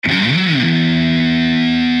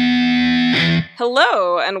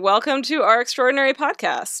Hello, and welcome to our extraordinary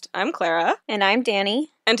podcast. I'm Clara. And I'm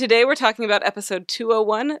Danny. And today we're talking about episode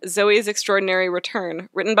 201, Zoey's Extraordinary Return,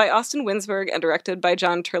 written by Austin Winsberg and directed by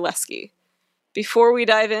John Terlesky. Before we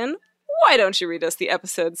dive in, why don't you read us the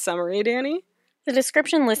episode summary, Danny? The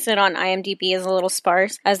description listed on IMDb is a little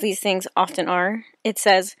sparse, as these things often are. It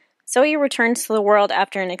says, Zoey returns to the world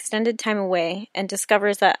after an extended time away and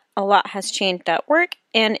discovers that a lot has changed at work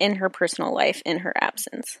and in her personal life in her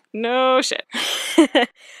absence. No shit.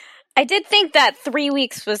 I did think that 3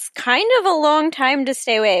 weeks was kind of a long time to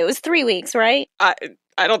stay away. It was 3 weeks, right?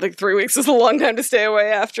 I don't think 3 weeks is a long time to stay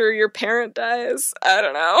away after your parent dies. I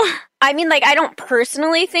don't know. I mean, I don't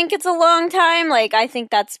personally think it's a long time. I think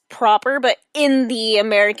that's proper, but in the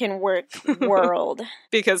American work world.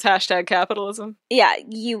 Because hashtag capitalism? Yeah,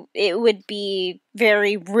 it would be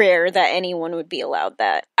very rare that anyone would be allowed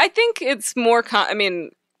that. I think it's more,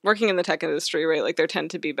 working in the tech industry, right, there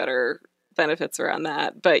tend to be better benefits around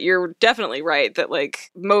that, but you're definitely right that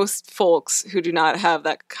most folks who do not have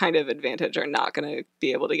that kind of advantage are not going to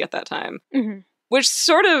be able to get that time. Mm-hmm. Which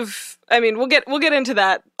sort of, we'll get into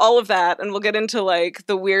that, all of that, and we'll get into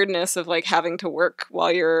the weirdness of having to work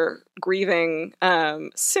while you're grieving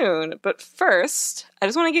soon. But first, I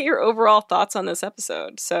just want to get your overall thoughts on this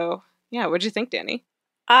episode. So yeah, what'd you think, Danny?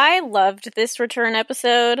 I loved this return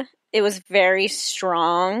episode. It was very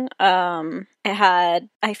strong. It had,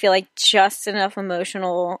 I feel just enough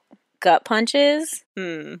emotional gut punches. I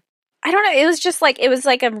don't know. It was just it was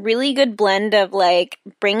a really good blend of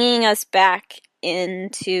bringing us back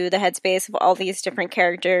into the headspace of all these different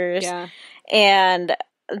characters. Yeah. And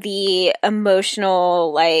the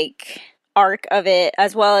emotional arc of it,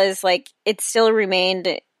 as well as it still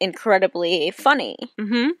remained incredibly funny,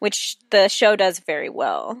 which the show does very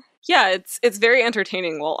well. Yeah, it's very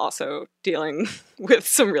entertaining while also dealing with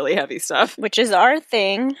some really heavy stuff. Which is our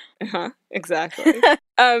thing. Exactly.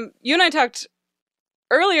 You and I talked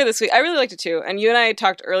earlier this week. I really liked it too. And you and I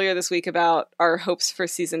talked earlier this week about our hopes for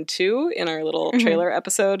season 2 in our little trailer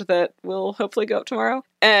episode that will hopefully go up tomorrow.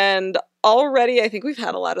 And already I think we've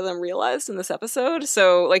had a lot of them realized in this episode.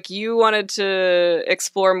 So you wanted to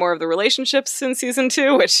explore more of the relationships in season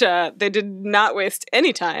 2, which they did not waste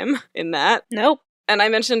any time in that. Nope. And I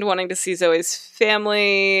mentioned wanting to see Zoey's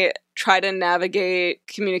family try to navigate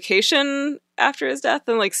communication after his death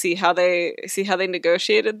and see how they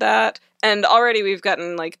negotiated that. And already we've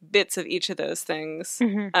gotten bits of each of those things,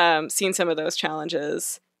 seen some of those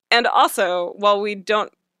challenges. And also, while we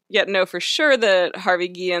don't yet know for sure that Harvey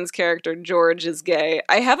Guillen's character George is gay,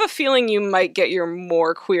 I have a feeling you might get your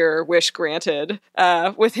more queer wish granted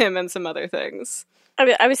with him and some other things.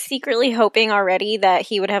 I was secretly hoping already that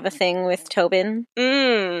he would have a thing with Tobin.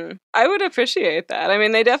 I would appreciate that.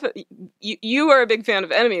 They definitely... You are a big fan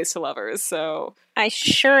of enemies to lovers, so... I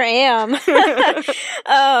sure am.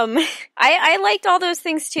 I liked all those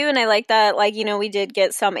things too, and I like that, we did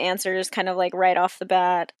get some answers kind of right off the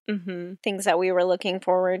bat. Things that we were looking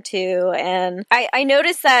forward to, and I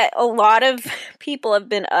noticed that a lot of people have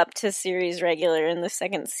been up to series regular in the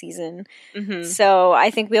second season. So I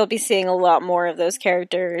think we'll be seeing a lot more of those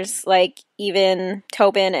characters, even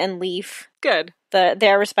Tobin and Leaf. Good.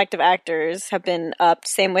 Their respective actors have been upped.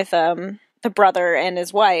 Same with the brother and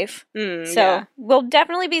his wife. We'll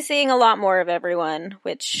definitely be seeing a lot more of everyone,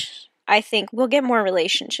 which I think we'll get more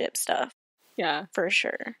relationship stuff. Yeah. For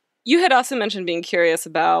sure. You had also mentioned being curious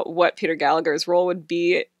about what Peter Gallagher's role would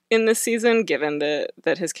be in this season, given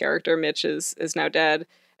that his character, Mitch, is now dead.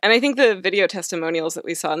 And I think the video testimonials that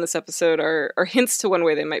we saw in this episode are hints to one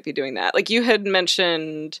way they might be doing that. You had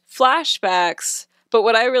mentioned flashbacks, but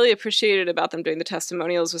what I really appreciated about them doing the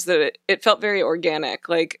testimonials was that it felt very organic.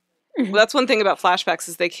 That's one thing about flashbacks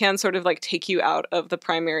is they can sort of take you out of the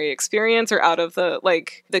primary experience or out of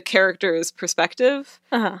the character's perspective.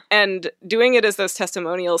 And doing it as those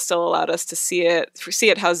testimonials still allowed us to see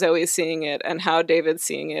it how Zoe's seeing it and how David's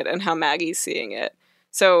seeing it and how Maggie's seeing it.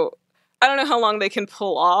 So I don't know how long they can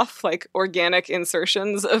pull off organic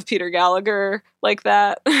insertions of Peter Gallagher like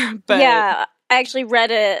that. But yeah, I actually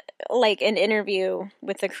read an interview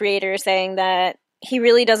with the creator saying that he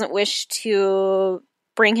really doesn't wish to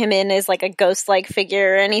bring him in as a ghost-like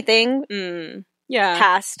figure or anything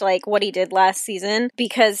past what he did last season,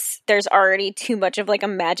 because there's already too much of a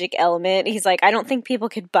magic element. He's I don't think people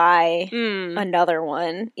could buy another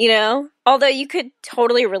one, although you could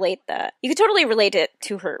totally relate that. You could totally relate it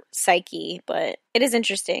to her psyche, but it is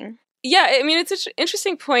interesting. Yeah, it's an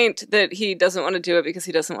interesting point that he doesn't want to do it because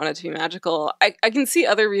he doesn't want it to be magical. I can see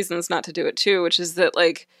other reasons not to do it too, which is that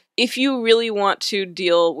if you really want to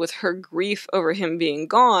deal with her grief over him being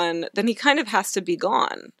gone, then he kind of has to be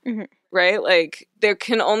gone, right? Like, there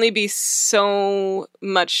can only be so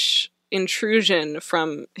much intrusion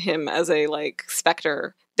from him as a, like,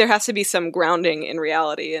 specter. There has to be some grounding in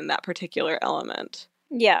reality in that particular element.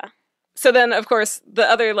 Yeah. So then, of course, the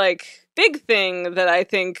other, like, big thing that I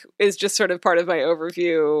think is just sort of part of my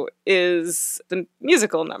overview is the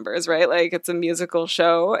musical numbers, right? Like, it's a musical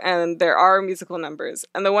show, and there are musical numbers,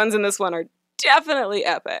 and the ones in this one are definitely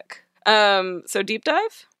epic. So deep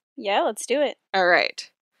dive? Yeah, let's do it. All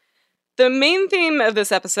right. The main theme of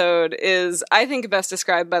this episode is, I think, best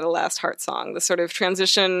described by the last Heart song, the sort of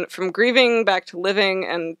transition from grieving back to living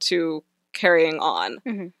and to carrying on.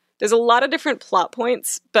 Mm-hmm. There's a lot of different plot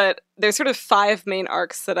points, but there's sort of 5 main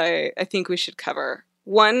arcs that I think we should cover.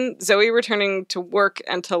 1, Zoey returning to work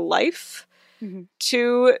and to life. Mm-hmm.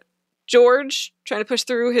 2, George trying to push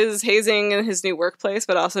through his hazing in his new workplace,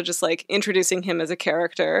 but also just, like, introducing him as a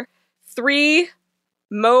character. 3,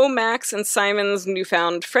 Mo, Max, and Simon's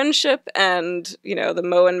newfound friendship and, you know, the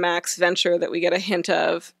Mo and Max venture that we get a hint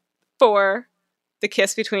of. 4, the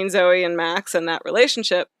kiss between Zoey and Max and that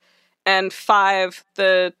relationship. And 5,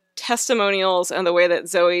 the testimonials and the way that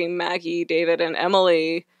Zoey, Maggie, David, and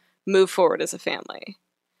Emily move forward as a family.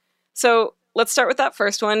 So let's start with that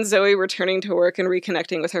first one, Zoey returning to work and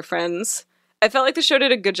reconnecting with her friends. I felt like the show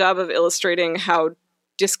did a good job of illustrating how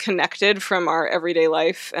disconnected from our everyday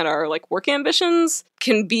life and our, like, work ambitions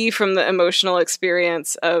can be from the emotional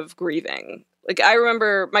experience of grieving. Like, I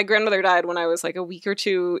remember my grandmother died when I was, like, a week or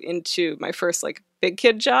 2 into my first, like, big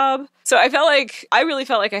kid job. So I really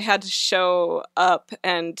felt like I had to show up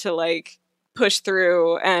and to, like, push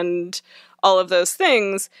through and all of those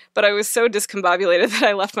things. But I was so discombobulated that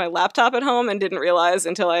I left my laptop at home and didn't realize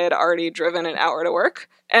until I had already driven an hour to work.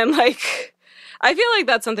 And, like, I feel like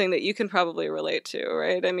that's something that you can probably relate to,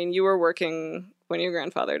 right? I mean, you were working when your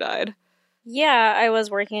grandfather died. Yeah, I was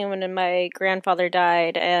working when my grandfather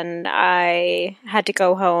died, and I had to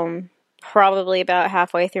go home probably about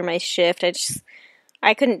halfway through my shift.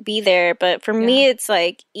 I couldn't be there, but for me, it's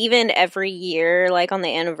like, even every year, like on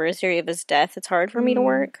the anniversary of his death, it's hard for me to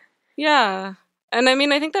work. Yeah. And I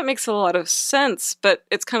mean, I think that makes a lot of sense, but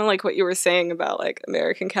it's kind of like what you were saying about, like,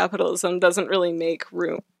 American capitalism doesn't really make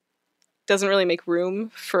room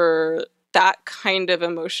for that kind of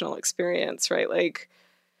emotional experience, right? Like,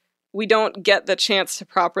 we don't get the chance to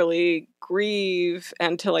properly grieve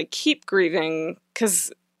and to, like, keep grieving,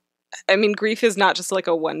 because, I mean, grief is not just, like,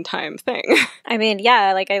 a one-time thing. I mean,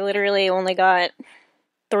 yeah, like, I literally only got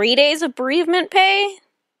 3 days of bereavement pay.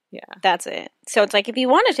 Yeah. That's it. So it's like, if you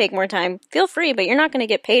want to take more time, feel free, but you're not going to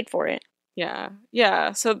get paid for it. Yeah.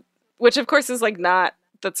 Yeah. So, which, of course, is, like,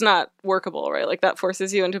 that's not workable, right? Like, that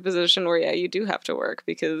forces you into a position where, yeah, you do have to work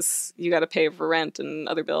because you got to pay for rent and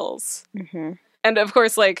other bills. Mm-hmm. And, of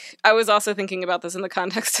course, like, I was also thinking about this in the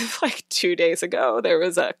context of, like, 2 days ago, there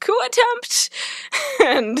was a coup attempt,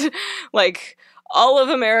 and, like, all of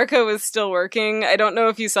America was still working. I don't know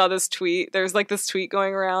if you saw this tweet. There's, like, this tweet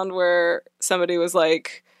going around where somebody was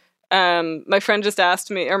like, my friend just asked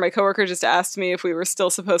me, or my coworker just asked me if we were still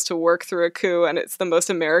supposed to work through a coup, and it's the most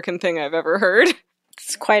American thing I've ever heard.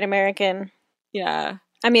 It's quite American. Yeah.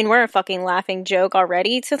 I mean, we're a fucking laughing joke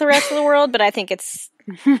already to the rest of the world, but I think it's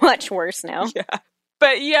much worse now. Yeah.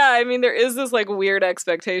 But yeah, I mean, there is this, like, weird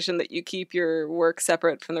expectation that you keep your work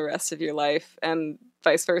separate from the rest of your life and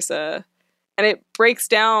vice versa. And it breaks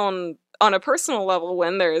down on a personal level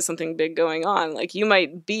when there is something big going on. Like, you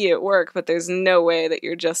might be at work, but there's no way that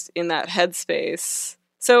you're just in that headspace.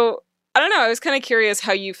 So, I don't know, I was kind of curious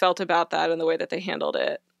how you felt about that and the way that they handled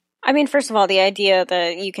it. I mean, first of all, the idea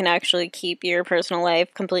that you can actually keep your personal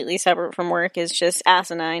life completely separate from work is just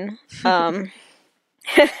asinine.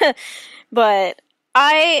 But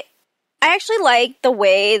I actually like the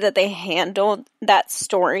way that they handled that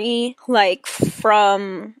story, like,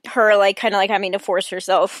 from her, like, kind of, like, having to force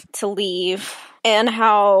herself to leave, and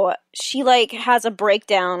how she, like, has a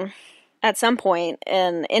breakdown at some point,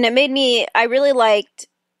 and it made me, I really liked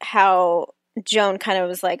how Joan kind of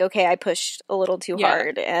was like, okay, I pushed a little too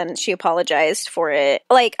hard, and she apologized for it.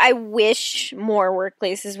 Like, I wish more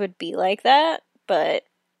workplaces would be like that, but...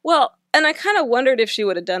 Well, and I kind of wondered if she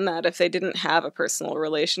would have done that if they didn't have a personal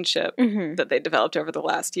relationship that they developed over the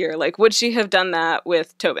last year. Like, would she have done that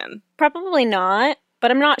with Tobin? Probably not, but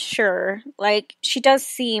I'm not sure. Like, she does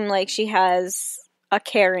seem like she has a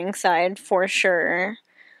caring side for sure.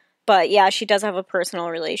 But yeah, she does have a personal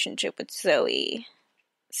relationship with Zoey.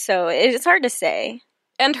 So it's hard to say.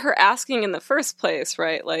 And her asking in the first place,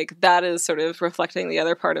 right? Like, that is sort of reflecting the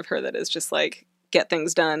other part of her that is just like, get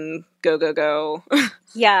things done, go, go, go.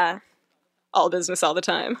 Yeah. all business all the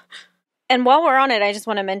time. And while we're on it, I just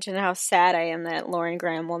want to mention how sad I am that Lauren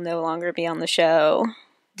Graham will no longer be on the show.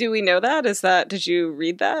 Do we know that? Did you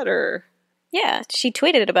read that, or? Yeah, she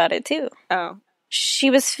tweeted about it too. Oh. She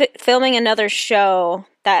was filming another show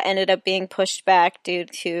that ended up being pushed back due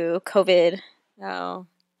to COVID. Oh.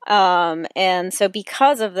 And so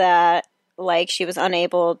because of that, like, she was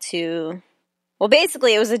unable to... Well,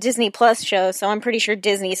 basically, it was a Disney Plus show, so I'm pretty sure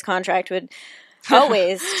Disney's contract would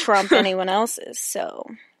always trump anyone else's, so...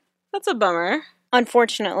 That's a bummer.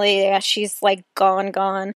 Unfortunately, yeah, she's, like,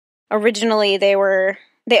 gone. Originally, they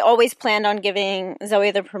always planned on giving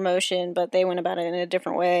Zoey the promotion, but they went about it in a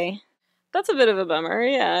different way. That's a bit of a bummer,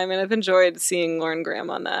 yeah. I mean, I've enjoyed seeing Lauren Graham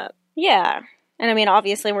on that. Yeah. And I mean,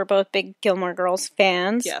 obviously, we're both big Gilmore Girls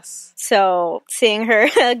fans. Yes. So seeing her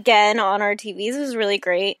again on our TVs was really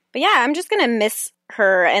great. But yeah, I'm just going to miss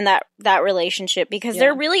her and that relationship because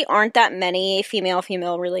there really aren't that many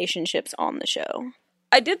female-female relationships on the show.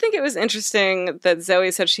 I did think it was interesting that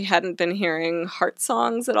Zoey said she hadn't been hearing heart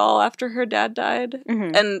songs at all after her dad died.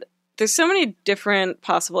 Mm-hmm. And there's so many different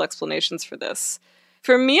possible explanations for this.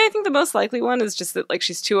 For me, I think the most likely one is just that, like,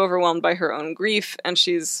 she's too overwhelmed by her own grief and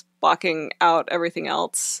she's blocking out everything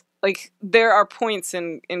else. Like, there are points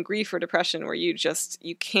in grief or depression where you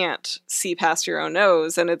can't see past your own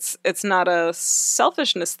nose, and it's not a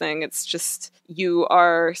selfishness thing. It's just you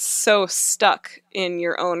are so stuck in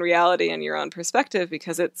your own reality and your own perspective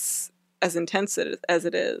because it's as intense as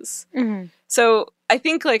it is. Mm-hmm. So I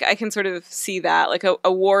think, like, I can sort of see that, like,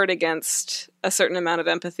 a ward against a certain amount of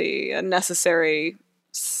empathy, a necessary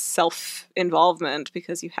self-involvement,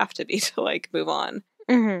 because you have to be to, like, move on.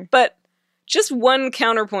 Mm-hmm. But just one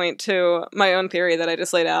counterpoint to my own theory that I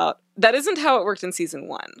just laid out, that isn't how it worked in season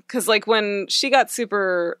 1. Because, like, when she got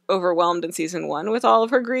super overwhelmed in season 1 with all of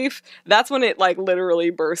her grief, that's when it, like, literally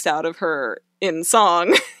burst out of her in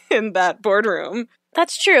song in that boardroom.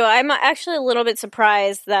 That's true. I'm actually a little bit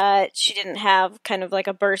surprised that she didn't have kind of like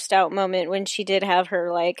a burst out moment when she did have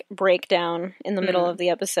her like breakdown in the middle of the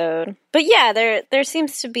episode. But yeah, there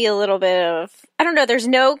seems to be a little bit of, I don't know, there's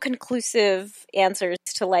no conclusive answers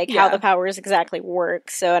to like how the powers exactly work.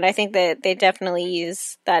 So, and I think that they definitely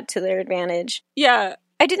use that to their advantage. Yeah.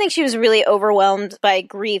 I do think she was really overwhelmed by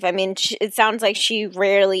grief. I mean, it sounds like she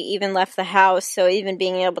rarely even left the house, so even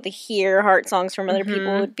being able to hear heart songs from other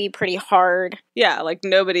people would be pretty hard. Yeah, like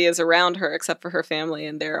nobody is around her except for her family,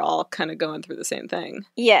 and they're all kind of going through the same thing.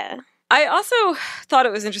 Yeah. I also thought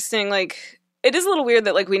it was interesting, like, it is a little weird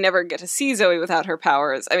that, like, we never get to see Zoey without her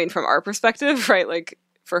powers. I mean, from our perspective, right? Like,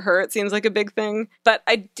 for her, it seems like a big thing. But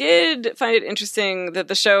I did find it interesting that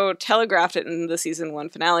the show telegraphed it in the season 1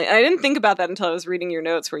 finale. And I didn't think about that until I was reading your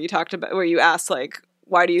notes where you asked, like,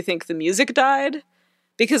 why do you think the music died?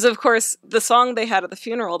 Because, of course, the song they had at the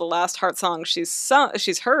funeral, the last heart song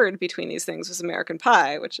she's heard between these things was American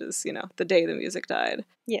Pie, which is, you know, the day the music died.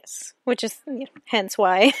 Yes, which is hence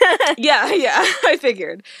why. yeah, I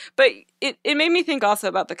figured. But it made me think also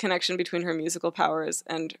about the connection between her musical powers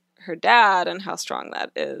and her dad and how strong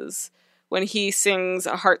that is. When he sings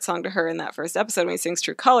a heart song to her in that first episode, when he sings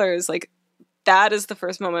True Colors, like, that is the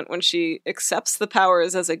first moment when she accepts the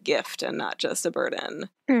powers as a gift and not just a burden.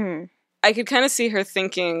 Mm. I could kind of see her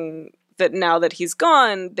thinking that now that he's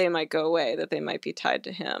gone, they might go away, that they might be tied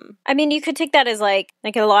to him. I mean, you could take that as, like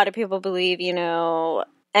a lot of people believe, you know,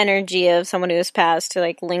 energy of someone who has passed to,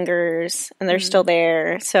 like, lingers, and they're still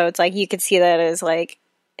there. So it's like, you could see that as, like,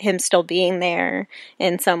 him still being there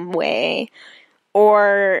in some way.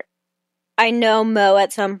 Or I know Mo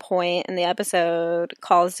at some point in the episode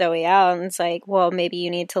calls Zoey out and it's like, well, maybe you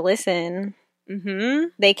need to listen. Mm-hmm.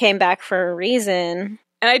 They came back for a reason.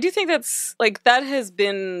 And I do think that's, like, that has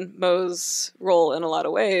been Mo's role in a lot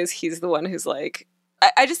of ways. He's the one who's, like,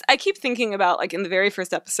 I keep thinking about, like, in the very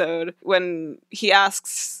first episode when he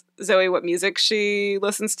asks Zoey what music she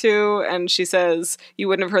listens to, and she says, you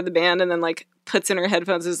wouldn't have heard the band, and then, like, puts in her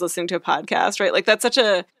headphones and is listening to a podcast, right? Like, that's such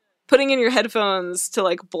a putting in your headphones to,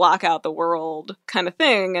 like, block out the world kind of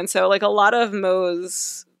thing. And so, like, a lot of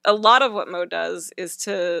what Mo does is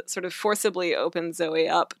to sort of forcibly open Zoey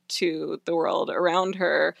up to the world around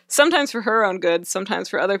her, sometimes for her own good, sometimes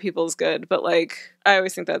for other people's good, but, like, I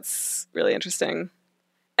always think that's really interesting.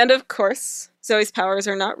 And of course, Zoey's powers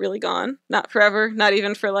are not really gone. Not forever, not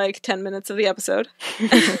even for, like, 10 minutes of the episode.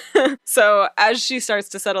 So as she starts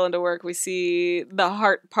to settle into work, we see the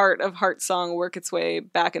heart part of Heart Song work its way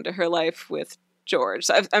back into her life with George.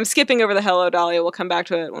 So I'm skipping over the Hello Dahlia. We'll come back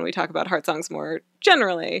to it when we talk about heart songs more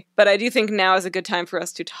generally. But I do think now is a good time for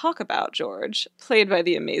us to talk about George, played by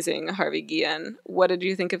the amazing Harvey Guillen. What did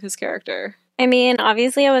you think of his character? I mean,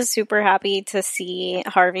 obviously I was super happy to see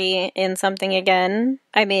Harvey in something again.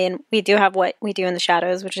 I mean, we do have What We Do in the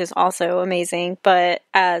Shadows, which is also amazing. But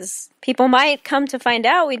as people might come to find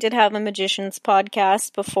out, we did have a Magician's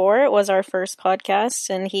podcast before. It was our first podcast,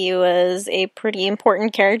 and he was a pretty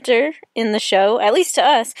important character in the show, at least to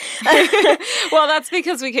us. Well, that's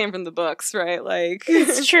because we came from the books, right? Like,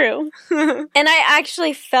 it's true. And I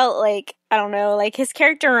actually felt like, I don't know, like his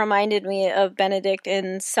character reminded me of Benedict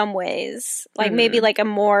in some ways. Like maybe like a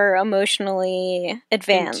more emotionally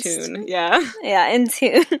advanced. In tune, yeah. Yeah, in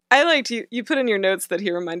tune. I liked you put in your notes that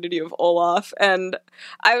he reminded you of Olaf, and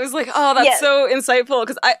I was like, oh, that's so insightful,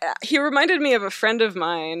 because he reminded me of a friend of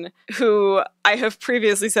mine who I have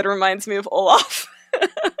previously said reminds me of Olaf.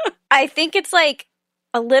 I think it's like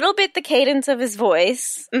a little bit the cadence of his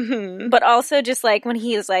voice, but also just like when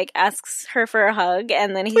he's like asks her for a hug,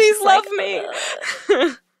 and then he's please just love like,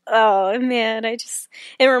 me. Oh man, it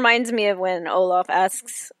reminds me of when Olaf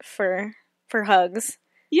asks for hugs.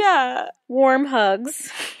 Yeah, warm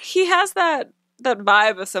hugs. He has that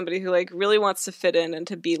vibe of somebody who like really wants to fit in and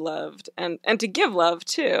to be loved and to give love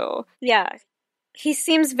too. Yeah, he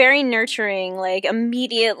seems very nurturing. Like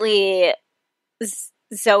immediately,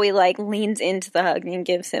 Zoey like leans into the hug and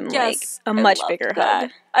gives him like a much bigger hug.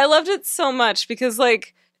 I loved it so much because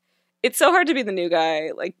like it's so hard to be the new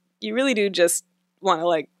guy. Like you really do just want to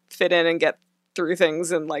like fit in and get through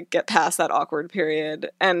things and like get past that awkward period.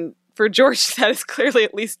 And for George, that is clearly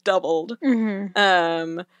at least doubled.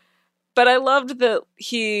 But I loved that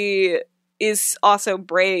he is also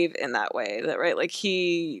brave in that way. That right, like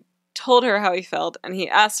he told her how he felt and he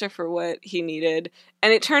asked her for what he needed,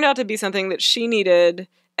 and it turned out to be something that she needed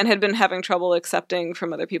and had been having trouble accepting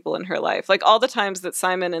from other people in her life. Like all the times that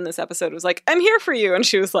Simon in this episode was like, I'm here for you, and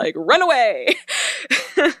she was like, run away.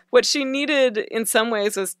 What she needed in some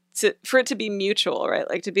ways was for it to be mutual, right?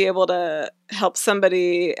 Like to be able to help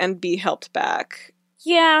somebody and be helped back.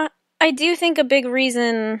 Yeah, I do think a big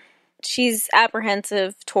reason she's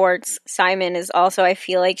apprehensive towards Simon is also, I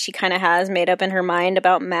feel like she kind of has made up in her mind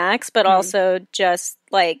about Max, but also just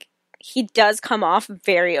like he does come off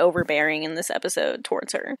very overbearing in this episode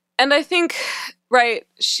towards her. And I think, right,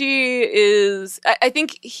 she is, I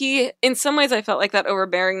think he, in some ways I felt like that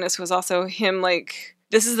overbearingness was also him like,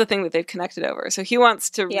 this is the thing that they've connected over. So he wants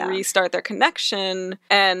to restart their connection,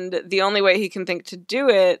 and the only way he can think to do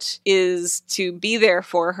it is to be there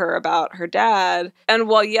for her about her dad. And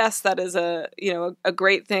while yes, that is a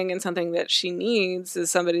great thing and something that she needs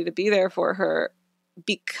is somebody to be there for her,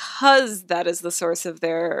 because that is the source of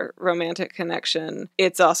their romantic connection,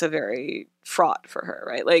 it's also very fraught for her,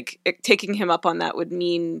 right? Like taking him up on that would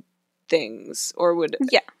mean things, or would,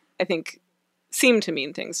 I think, seem to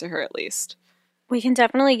mean things to her at least. We can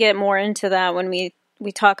definitely get more into that when we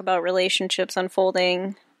talk about relationships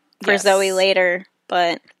unfolding for Zoey later,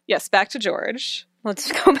 but... Yes, back to George.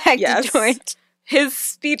 Let's go back to George. His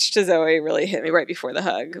speech to Zoey really hit me right before the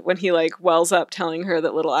hug, when he, like, wells up telling her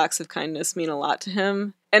that little acts of kindness mean a lot to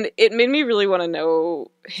him. And it made me really want to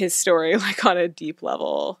know his story, like, on a deep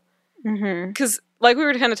level. Because, like we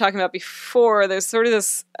were kind of talking about before, there's sort of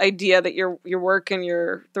this idea that your work and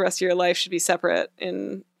the rest of your life should be separate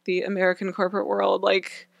in the American corporate world,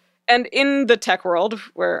 like, and in the tech world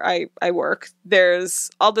where I work, there's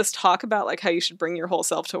all this talk about like how you should bring your whole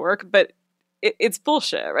self to work, but it's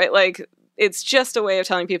bullshit, right? Like it's just a way of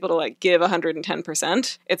telling people to like give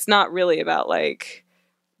 110%. It's not really about like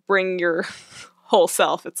bring your whole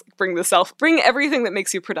self. It's like, bring everything that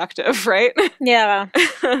makes you productive, right? Yeah.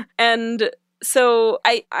 And so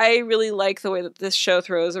I really like the way that this show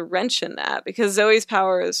throws a wrench in that, because Zoey's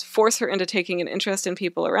powers force her into taking an interest in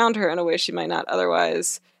people around her in a way she might not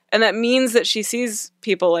otherwise. And that means that she sees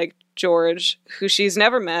people like George, who she's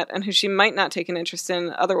never met and who she might not take an interest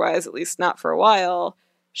in otherwise, at least not for a while.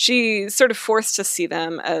 She's sort of forced to see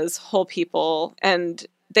them as whole people, and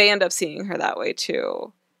they end up seeing her that way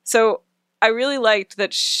too. So I really liked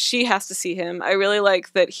that she has to see him. I really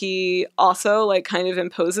like that he also like kind of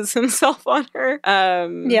imposes himself on her.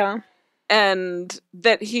 And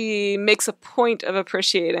that he makes a point of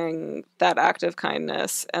appreciating that act of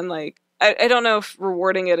kindness, and like I don't know if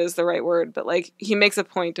rewarding it is the right word, but like he makes a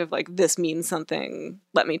point of like, this means something.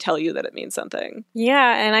 Let me tell you that it means something.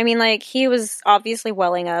 Yeah, and I mean like he was obviously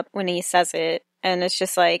welling up when he says it, and it's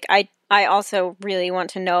just like I also really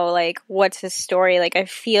want to know like what's his story. Like I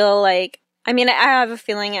feel like, I mean, I have a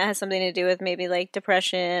feeling it has something to do with maybe, like,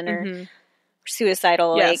 depression or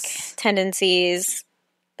suicidal, like, tendencies.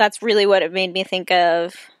 That's really what it made me think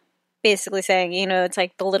of. Basically saying, you know, it's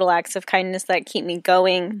like the little acts of kindness that keep me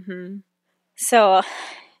going. So,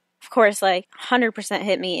 of course, like, 100%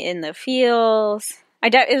 hit me in the feels.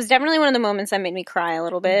 It was definitely one of the moments that made me cry a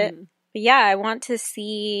little bit. But yeah, I want to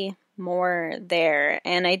see more there.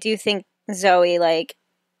 And I do think Zoey, like,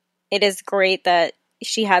 it is great that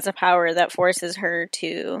she has a power that forces her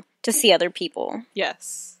to see other people.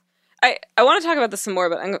 Yes. I want to talk about this some more,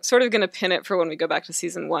 but I'm sort of going to pin it for when we go back to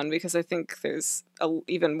season 1, because I think there's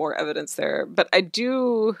even more evidence there. But I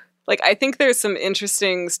think there's some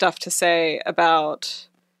interesting stuff to say about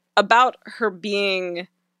her being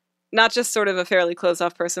not just sort of a fairly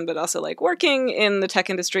closed-off person, but also, like, working in the tech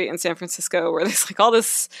industry in San Francisco, where there's, like, all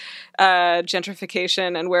this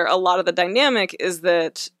gentrification, and where a lot of the dynamic is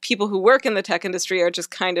that people who work in the tech industry are just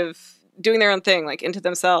kind of doing their own thing, like, into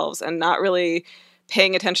themselves, and not really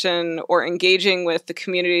paying attention or engaging with the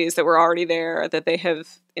communities that were already there that they have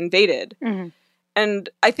invaded. Mm-hmm. And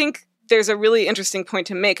I think there's a really interesting point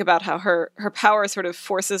to make about how her power sort of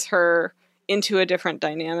forces her into a different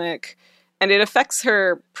dynamic, and it affects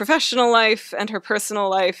her professional life and her personal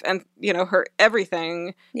life and, you know, her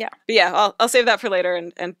everything. Yeah. But yeah, I'll save that for later,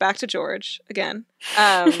 and back to George again.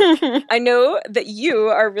 I know that you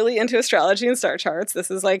are really into astrology and star charts. This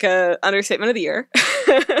is like a understatement of the year.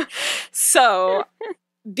 So,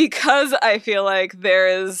 because I feel like there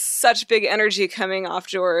is such big energy coming off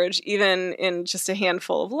George, even in just a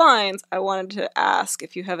handful of lines, I wanted to ask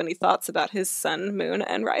if you have any thoughts about his sun, moon,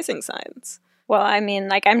 and rising signs. Well, I mean,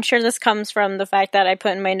 like, I'm sure this comes from the fact that I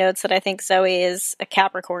put in my notes that I think Zoey is a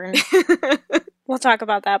Capricorn. We'll talk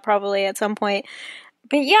about that probably at some point.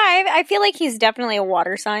 But yeah, I feel like he's definitely a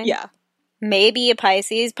water sign. Yeah. Maybe a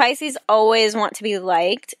Pisces. Pisces always want to be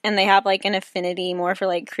liked, and they have, like, an affinity more for,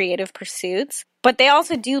 like, creative pursuits. But they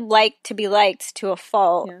also do like to be liked to a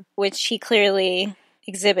fault, which he clearly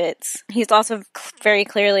exhibits. He's also very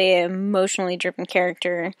clearly an emotionally driven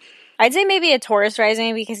character. I'd say maybe a Taurus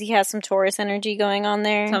rising, because he has some Taurus energy going on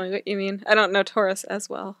there. Tell me what you mean. I don't know Taurus as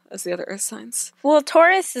well as the other earth signs. Well,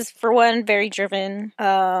 Taurus is, for one, very driven.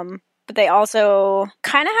 But they also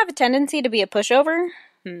kind of have a tendency to be a pushover.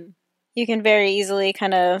 You can very easily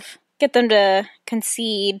kind of get them to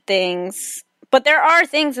concede things. But there are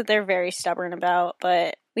things that they're very stubborn about,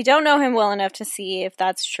 but we don't know him well enough to see if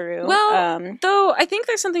that's true. Well, though, I think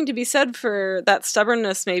there's something to be said for that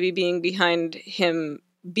stubbornness maybe being behind him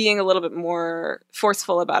being a little bit more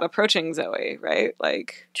forceful about approaching Zoey, right?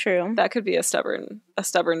 Like, true. That could be a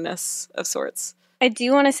stubbornness of sorts. I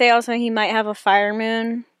do want to say also he might have a fire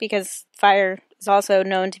moon, because fire is also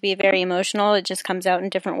known to be very emotional. It just comes out in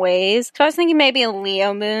different ways. So I was thinking maybe a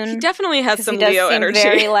Leo moon. He definitely has some Leo energy.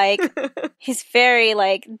 Very, like, he's very,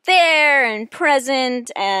 like, there and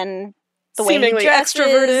present, and the way seemingly he dresses.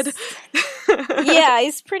 Extroverted. Yeah,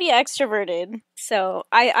 he's pretty extroverted. So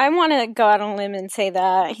I want to go out on a limb and say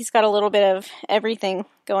that he's got a little bit of everything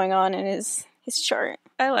going on in his chart.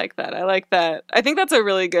 I like that. I think that's a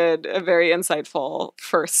very insightful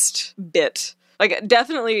first bit. Like,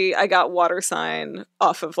 definitely I got water sign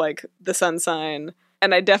off of, like, the sun sign,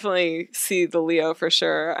 and I definitely see the Leo for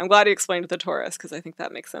sure. I'm glad you explained the Taurus, because I think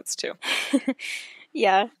that makes sense too.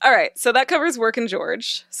 Yeah. All right, so that covers work and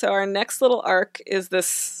George. So our next little arc is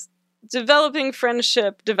this developed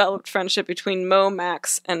friendship between Mo,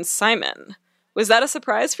 Max, and Simon. Was that a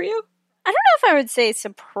surprise for you? I don't know if I would say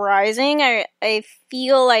surprising. I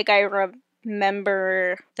feel like I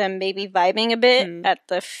remember them maybe vibing a bit at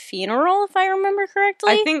the funeral, if I remember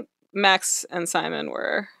correctly. I think Max and Simon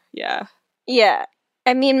were, yeah. Yeah.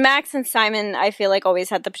 I mean, Max and Simon, I feel like always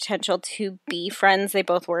had the potential to be friends. They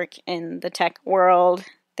both work in the tech world.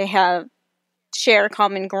 They share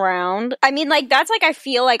common ground. I mean, like, that's, like, I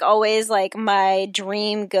feel like always, like, my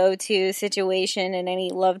dream go-to situation in any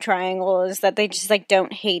love triangle is that they just, like,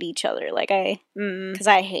 don't hate each other. Like, because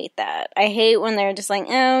I hate that. I hate when they're just like,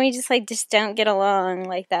 oh, we just, like, just don't get along,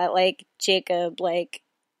 like that, like, Jacob, like,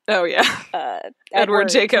 oh, yeah. Edward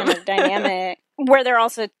Jacob kind of dynamic. Where they're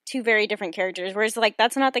also two very different characters. Whereas, like,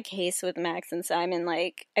 that's not the case with Max and Simon.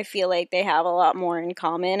 Like, I feel like they have a lot more in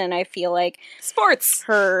common, and I feel like sports.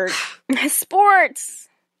 Sports.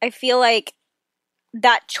 I feel like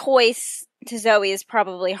that choice to Zoey is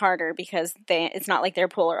probably harder because it's not like they're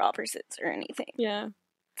polar opposites or anything. Yeah.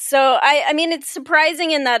 So, I mean, it's surprising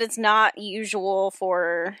in that it's not usual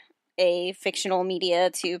for a fictional media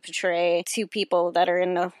to portray two people that are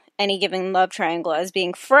in any given love triangle as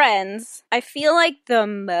being friends. I feel like the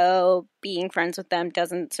Mo being friends with them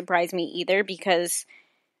doesn't surprise me either, because,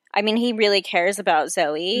 I mean, he really cares about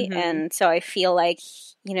Zoey, and so I feel like,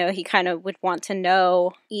 you know, he kind of would want to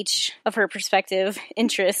know each of her perspective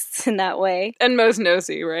interests in that way. And Mo's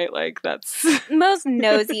nosy, right? Like, that's... Mo's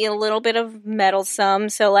nosy, a little bit of meddlesome,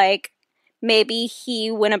 so, like, maybe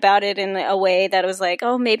he went about it in a way that was like,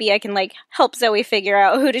 oh, maybe I can, like, help Zoey figure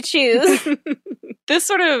out who to choose. This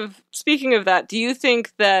sort of, speaking of that, do you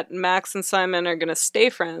think that Max and Simon are going to stay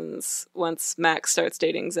friends once Max starts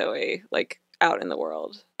dating Zoey, like, out in the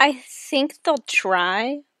world? I think they'll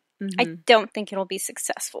try. Mm-hmm. I don't think it'll be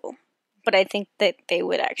successful, but I think that they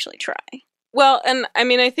would actually try. Well, and I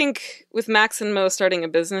mean, I think with Max and Mo starting a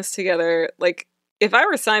business together, like, if I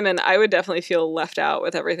were Simon, I would definitely feel left out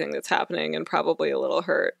with everything that's happening and probably a little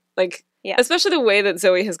hurt. Like, yeah. Especially the way that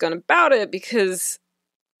Zoey has gone about it, because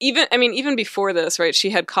even before this, right, she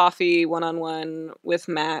had coffee one-on-one with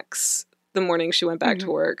Max the morning she went back to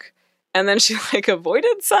work. And then she, like,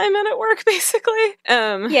 avoided Simon at work, basically.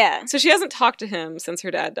 Yeah. So she hasn't talked to him since her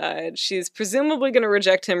dad died. She's presumably going to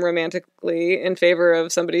reject him romantically in favor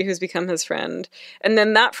of somebody who's become his friend. And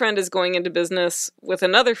then that friend is going into business with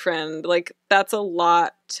another friend. Like, that's a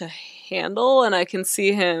lot to handle, and I can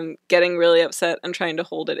see him getting really upset and trying to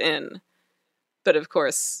hold it in. But, of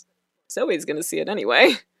course, Zoey's going to see it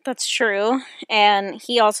anyway. That's true. And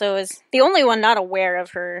he also is the only one not aware of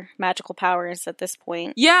her magical powers at this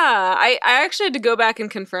point. Yeah, I actually had to go back and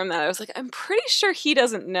confirm that. I was like, I'm pretty sure he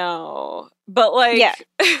doesn't know. But, like, yeah.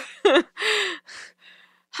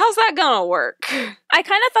 How's that gonna work? I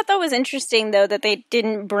kind of thought that was interesting, though, that they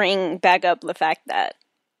didn't bring back up the fact that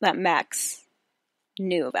Max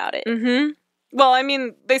knew about it. Mm-hmm. Well, I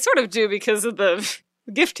mean, they sort of do because of the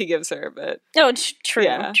gift he gives her, but... Oh, it's true,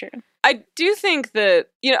 yeah. True. I do think that,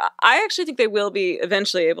 I actually think they will be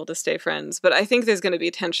eventually able to stay friends, but I think there's going to be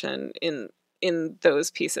tension in those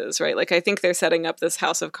pieces, right? Like, I think they're setting up this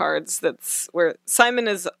house of cards that's where Simon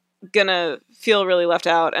is going to feel really left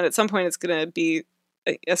out, and at some point it's going to be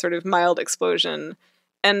a sort of mild explosion.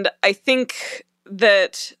 And I think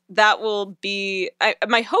that will be,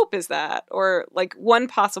 my hope is that, or like one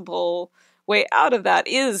possible way out of that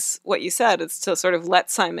is what you said. It's to sort of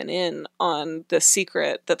let Simon in on the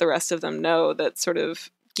secret that the rest of them know, that sort of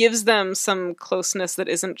gives them some closeness that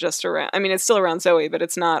isn't just around, I mean, it's still around Zoey, but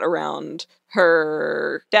it's not around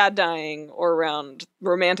her dad dying or around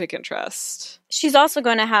romantic interest. She's also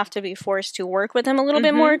going to have to be forced to work with him a little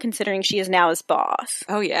bit more, considering she is now his boss.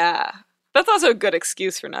 Oh, yeah. That's also a good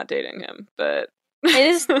excuse for not dating him, but...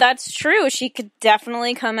 That's true. She could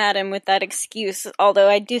definitely come at him with that excuse, although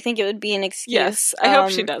I do think it would be an excuse. Yes, I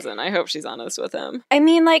hope she doesn't. I hope she's honest with him. I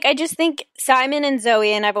mean, like, I just think Simon and Zoey,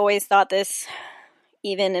 and I've always thought this,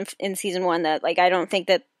 even in season 1, that, like, I don't think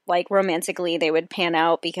that, like, romantically they would pan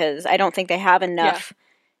out, because I don't think they have enough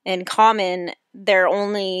in common. Their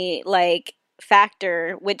only, like,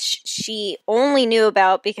 factor, which she only knew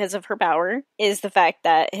about because of her power, is the fact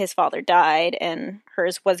that his father died and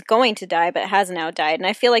hers was going to die but has now died. And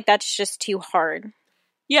I feel like that's just too hard.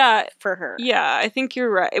 Yeah. For her. Yeah, I think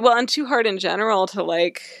you're right. Well, and too hard in general to,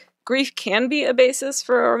 like, grief can be a basis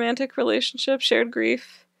for a romantic relationship, shared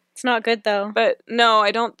grief. It's not good, though. But no,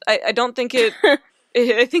 I don't think it,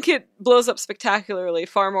 I think it blows up spectacularly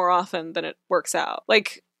far more often than it works out.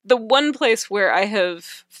 Like, the one place where I have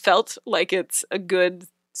felt like it's a good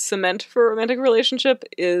cement for a romantic relationship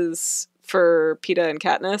is for Peeta and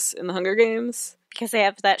Katniss in the Hunger Games. Because they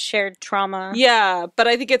have that shared trauma. Yeah, but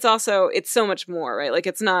I think it's so much more, right? Like,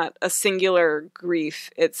 it's not a singular grief.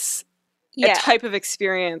 It's a type of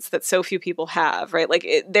experience that so few people have, right?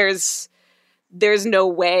 Like, there's no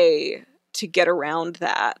way to get around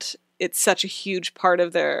that. It's such a huge part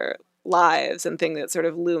of their lives and thing that sort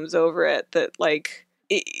of looms over it that, like...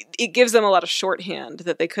 It gives them a lot of shorthand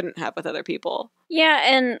that they couldn't have with other people. Yeah,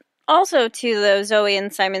 and also, too, though, Zoey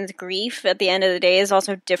and Simon's grief at the end of the day is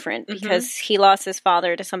also different because he lost his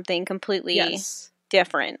father to something completely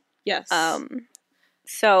different. Yes.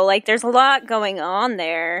 So, like, there's a lot going on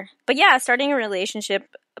there. But yeah, starting a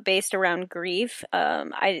relationship based around grief,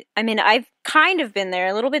 I mean, I've kind of been there,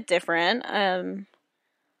 a little bit different.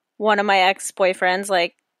 One of my ex-boyfriends,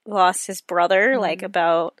 like, lost his brother like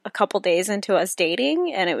about a couple days into us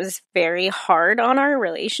dating, and it was very hard on our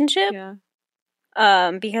relationship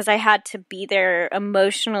because I had to be there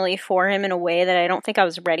emotionally for him in a way that I don't think I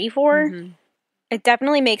was ready for. It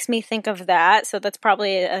definitely makes me think of that, so that's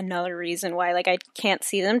probably another reason why, like, I can't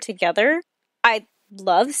see them together. I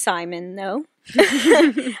love Simon, though.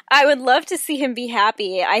 I would love to see him be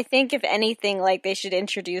happy. I think if anything, like, they should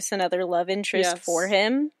introduce another love interest for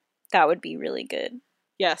him. That would be really good.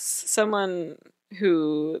 Yes, someone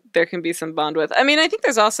who there can be some bond with. I mean, I think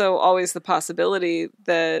there's also always the possibility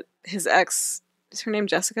that his ex, is her name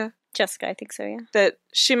Jessica? Jessica, I think so, yeah. That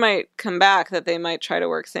she might come back, that they might try to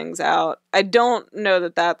work things out. I don't know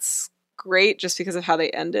that that's great just because of how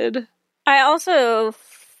they ended. I also,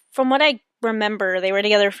 from what I remember, they were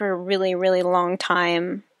together for a really, really long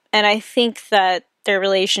time. And I think that their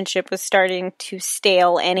relationship was starting to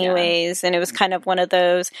stale anyways, and it was kind of one of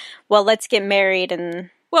those, well, let's get married and...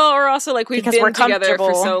 Well, or also, like, we've been we're together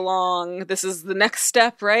for so long. This is the next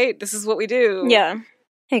step, right? This is what we do. Yeah,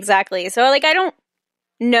 exactly. So, like, I don't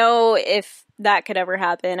know if that could ever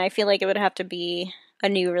happen. I feel like it would have to be a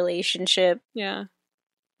new relationship. Yeah.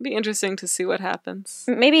 It'd be interesting to see what happens.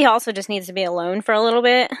 Maybe he also just needs to be alone for a little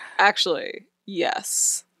bit. Actually,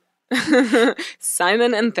 yes.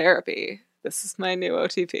 Simon and therapy. This is my new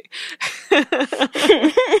OTP.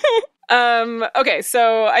 Okay,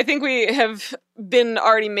 so I think we have been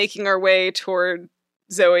already making our way toward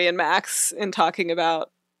Zoey and Max in talking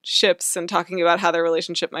about ships and talking about how their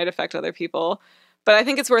relationship might affect other people. But I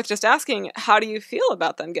think it's worth just asking, how do you feel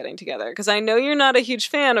about them getting together? Because I know you're not a huge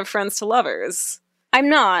fan of friends to lovers. I'm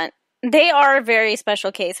not. They are a very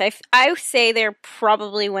special case. I say they're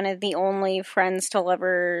probably one of the only friends to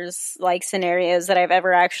lovers like scenarios that I've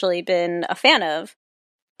ever actually been a fan of.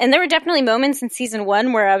 And there were definitely moments in season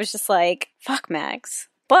 1 where I was just like, fuck Max.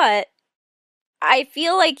 But I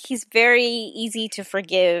feel like he's very easy to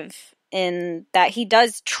forgive in that he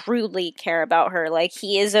does truly care about her. Like,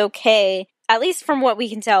 he is okay, at least from what we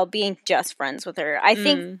can tell, being just friends with her. I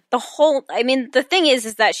think the thing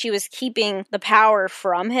is that she was keeping the power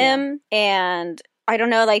from him, and I don't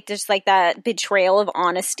know, like, just like that betrayal of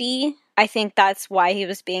honesty. I think that's why he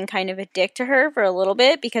was being kind of a dick to her for a little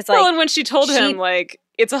bit, because, like... Well, and when she told him, like,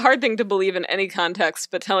 it's a hard thing to believe in any context,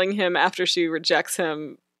 but telling him after she rejects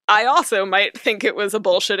him, I also might think it was a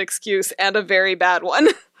bullshit excuse and a very bad one.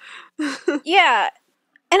 Yeah.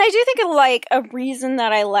 And I do think, like, a reason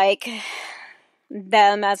that I like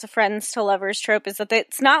them as a friends to lovers trope is that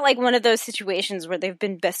it's not like one of those situations where they've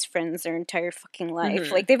been best friends their entire fucking life.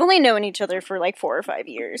 Mm-hmm. Like, they've only known each other for like 4 or 5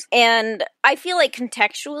 years. And I feel like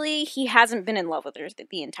contextually, he hasn't been in love with her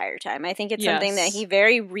the entire time. I think it's something that he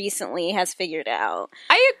very recently has figured out.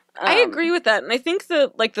 I agree with that. And I think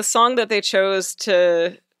that, like, the song that they chose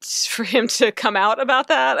for him to come out about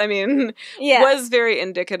that, I mean, was very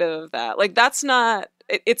indicative of that. Like, that's not...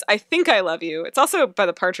 It's I Think I Love You. It's also by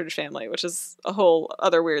the Partridge Family, which is a whole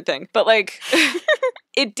other weird thing. But, like,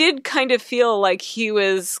 it did kind of feel like he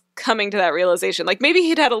was coming to that realization. Like, maybe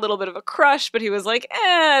he'd had a little bit of a crush, but he was like,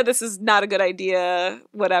 this is not a good idea,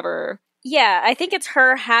 whatever. Yeah, I think it's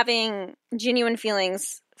her having genuine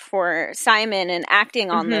feelings for Simon and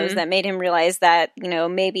acting on those that made him realize that, you know,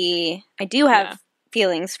 maybe I do have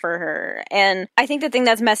feelings for her. And I think the thing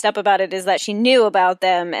that's messed up about it is that she knew about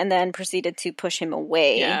them and then proceeded to push him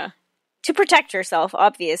away. Yeah. To protect herself,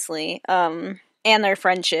 obviously. And their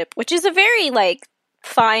friendship, which is a very, like,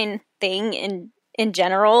 fine thing in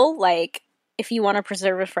general. Like, if you want to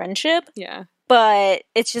preserve a friendship. Yeah. But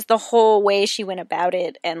it's just the whole way she went about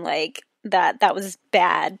it, and, like, that was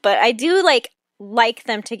bad. But I do, like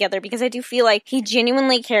them together because I do feel like he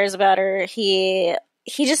genuinely cares about her.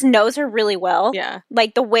 He just knows her really well. Yeah.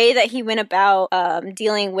 Like, the way that he went about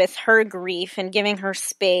dealing with her grief and giving her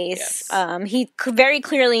space, he very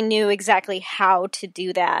clearly knew exactly how to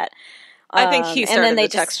do that. I think he started the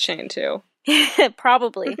text chain, too.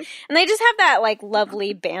 Probably. And they just have that, like,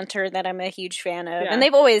 lovely banter that I'm a huge fan of. Yeah. And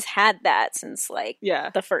they've always had that since, like,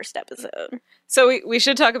 the first episode. So we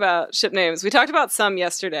should talk about ship names. We talked about some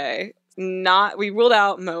yesterday. We ruled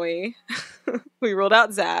out Moe. We ruled out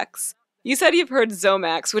Zax. You said you've heard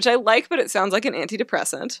Zomax, which I like, but it sounds like an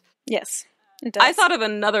antidepressant. Yes, it does. I thought of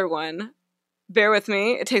another one. Bear with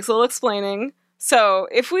me. It takes a little explaining. So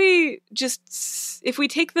if we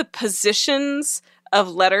take the positions of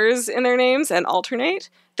letters in their names and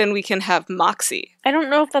alternate, then we can have Moxie. I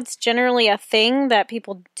don't know if that's generally a thing that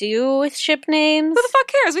people do with ship names. Who the fuck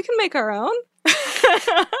cares? We can make our own.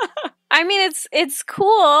 I mean, it's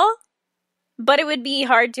cool. But it would be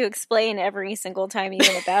hard to explain every single time you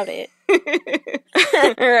went about it.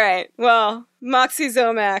 All right. Well, Moxie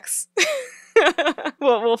Zomax.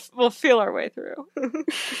 we'll feel our way through.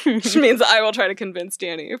 Which means I will try to convince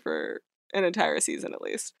Danny for an entire season at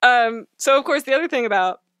least. So, of course, the other thing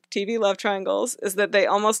about TV love triangles is that they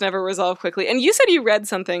almost never resolve quickly. And you said you read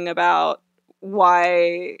something about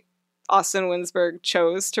why Austin Winsberg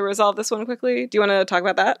chose to resolve this one quickly. Do you want to talk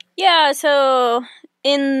about that? Yeah, so...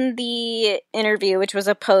 in the interview, which was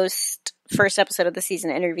a post-first episode of the season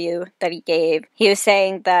interview that he gave, he was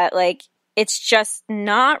saying that, like, it's just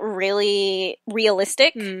not really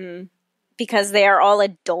realistic because they are all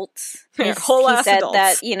adults. They're whole-ass adults.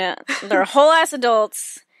 That, you know, they're whole-ass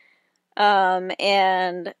adults.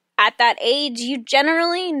 And at that age, you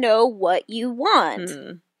generally know what you want.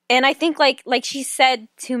 And I think, like she said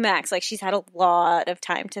to Max, like, she's had a lot of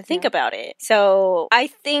time to think about it. So I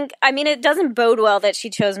think, I mean, it doesn't bode well that she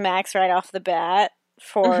chose Max right off the bat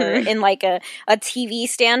for in like a TV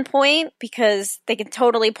standpoint, because they can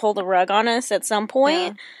totally pull the rug on us at some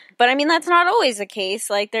point. Yeah. But I mean, that's not always the case.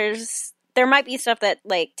 Like there might be stuff that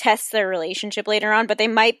like tests their relationship later on, but they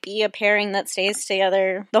might be a pairing that stays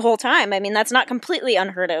together the whole time. I mean, that's not completely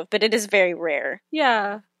unheard of, but it is very rare.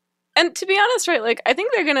 Yeah. And to be honest, right, like I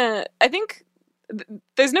think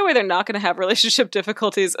there's no way they're not going to have relationship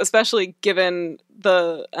difficulties, especially given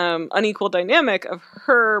the unequal dynamic of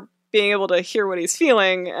her being able to hear what he's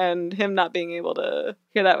feeling and him not being able to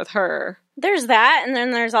hear that with her. There's that, and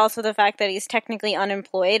then there's also the fact that he's technically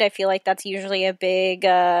unemployed. I feel like that's usually a big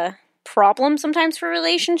problem sometimes for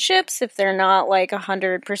relationships if they're not like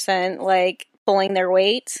 100% like pulling their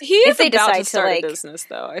weight. He is if they about decide to start like a business,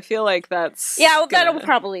 though. I feel like that's that'll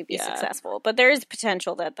probably be successful, but there is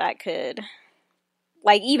potential that could,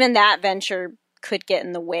 like, even that venture could get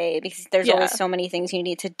in the way because there's always so many things you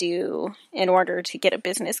need to do in order to get a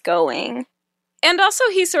business going. And also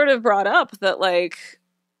he sort of brought up that like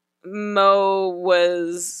Mo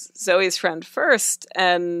was Zoe's friend first,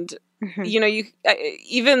 and you know,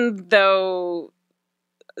 even though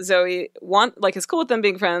Zoey is cool with them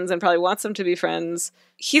being friends and probably wants them to be friends,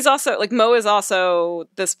 he's also like, Mo is also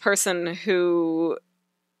this person who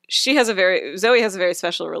Zoey has a very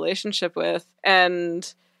special relationship with,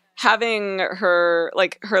 and having her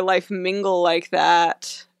life mingle like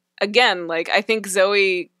that again, like I think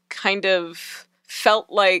Zoey kind of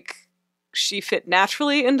felt like she fit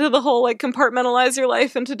naturally into the whole like compartmentalize your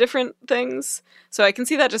life into different things. So I can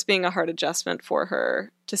see that just being a hard adjustment for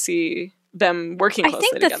her to see them working closely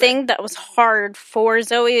together. I think the thing that was hard for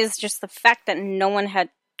Zoey is just the fact that no one had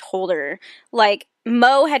told her. Like,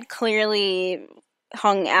 Mo had clearly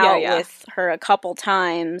hung out with her a couple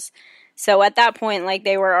times. So at that point, like,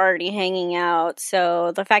 they were already hanging out.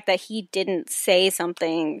 So the fact that he didn't say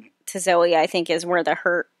something to Zoey, I think, is where the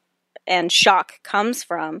hurt and shock comes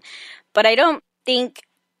from. But I don't think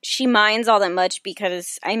she minds all that much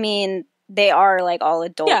because, I mean, they are, like, all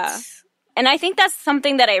adults. Yeah. And I think that's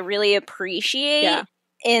something that I really appreciate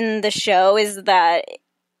in the show, is that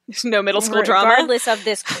there's no middle school drama. Regardless of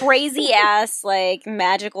this crazy-ass, like,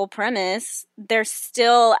 magical premise, they're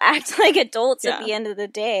still act like adults at the end of the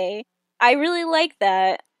day. I really like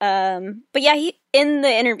that. But yeah, in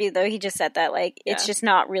the interview, though, he just said that, like, it's just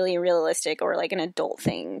not really realistic or, like, an adult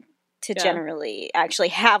thing to generally actually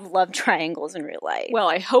have love triangles in real life. Well,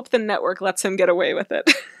 I hope the network lets him get away with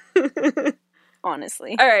it.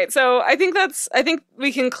 Honestly. All right, so I think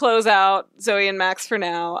we can close out Zoey and Max for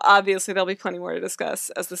now. Obviously, there'll be plenty more to discuss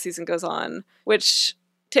as the season goes on, which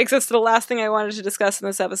takes us to the last thing I wanted to discuss in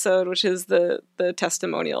this episode, which is the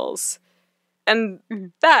testimonials. And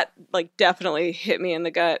that, like, definitely hit me in the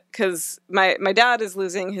gut, because my dad is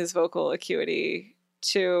losing his vocal acuity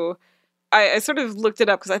too. I sort of looked it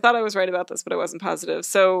up because I thought I was right about this, but I wasn't positive.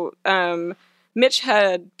 So Mitch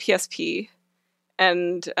had PSP,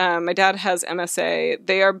 and my dad has MSA.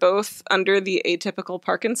 They are both under the atypical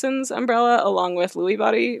Parkinson's umbrella, along with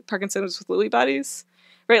Parkinson's with Lewy bodies.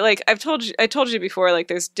 Right? Like, I told you before, like,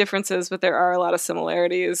 there's differences, but there are a lot of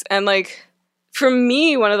similarities. And, like, for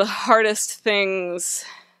me, one of the hardest things,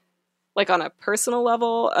 like, on a personal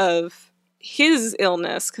level of his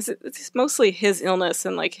illness, because it's mostly his illness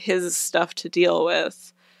and, like, his stuff to deal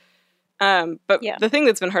with. But the thing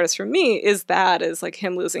that's been hardest for me is like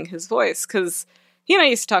him losing his voice, because he and I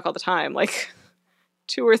used to talk all the time, like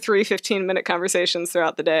 2 or 3 15-minute conversations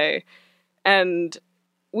throughout the day, and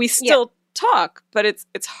we still talk, but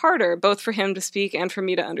it's harder both for him to speak and for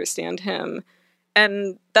me to understand him.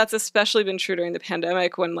 And that's especially been true during the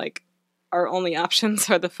pandemic, when, like, our only options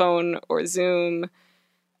are the phone or Zoom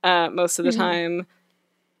most of the time,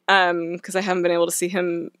 because I haven't been able to see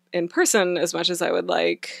him in person as much as I would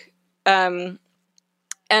like. And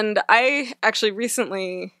I actually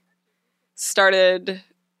recently started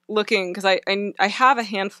looking, because I have a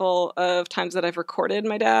handful of times that I've recorded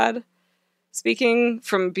my dad speaking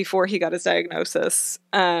from before he got his diagnosis.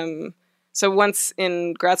 So once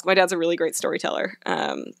in grad school, my dad's a really great storyteller.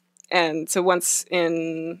 And so once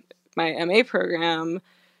in my MA program,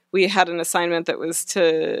 we had an assignment that was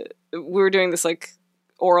we were doing this, like,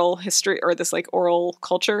 oral history, or this, like, oral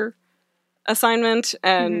culture assignment.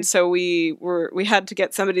 And so we had to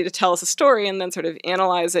get somebody to tell us a story and then sort of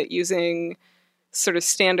analyze it using sort of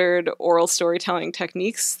standard oral storytelling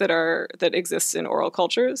techniques that exist in oral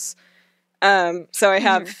cultures. So I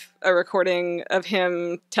have a recording of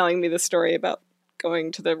him telling me the story about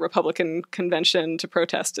going to the Republican convention to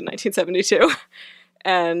protest in 1972.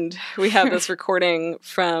 And we have this recording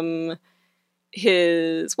from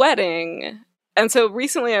his wedding, And so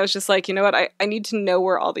recently I was just like, you know what, I need to know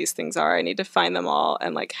where all these things are. I need to find them all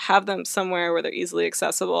and like have them somewhere where they're easily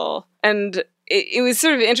accessible. And it was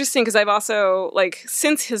sort of interesting because I've also, like,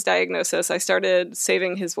 since his diagnosis, I started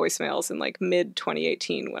saving his voicemails in like mid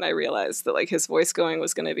 2018 when I realized that like his voice going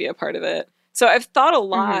was going to be a part of it. So I've thought a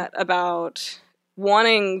lot about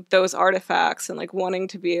wanting those artifacts and like wanting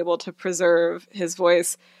to be able to preserve his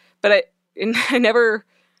voice. But it never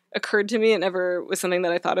occurred to me, it never was something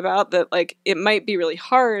that I thought about, that like it might be really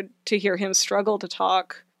hard to hear him struggle to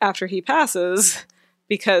talk after he passes,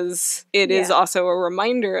 because it is also a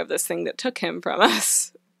reminder of this thing that took him from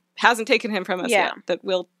us, hasn't taken him from us yet, that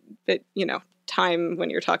will, you know, time when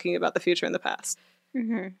you're talking about the future and the past.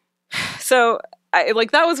 So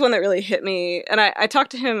that was one that really hit me. And I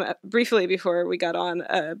talked to him briefly before we got on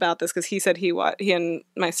about this, because he said he and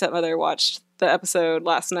my stepmother watched the episode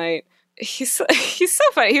last night. He's so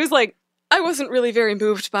funny. He was like, I wasn't really very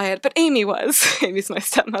moved by it, but Amy was. Amy's my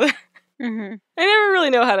stepmother. I never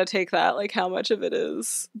really know how to take that, like how much of it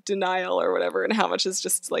is denial or whatever, and how much is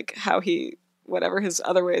just like how whatever his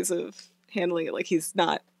other ways of handling it, like he's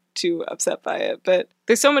not too upset by it. But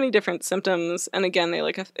there's so many different symptoms, and again, they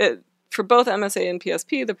like for both MSA and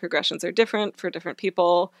PSP, the progressions are different for different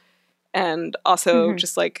people, and also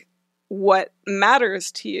just like what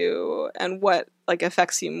matters to you and what like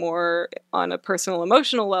affects you more on a personal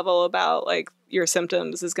emotional level about like your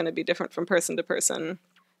symptoms is going to be different from person to person.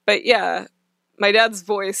 But yeah, my dad's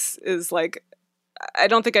voice is like, I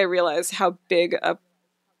don't think I realized how big a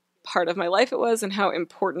part of my life it was and how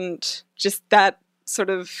important just that sort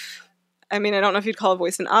of, I mean, I don't know if you'd call a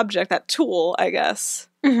voice an object, that tool, I guess,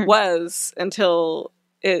 was, until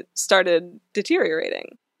it started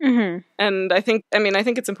deteriorating. And I think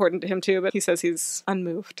it's important to him too, but he says he's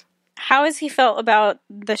unmoved. How has he felt about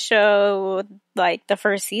the show, like, the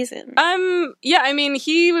first season? Yeah, I mean,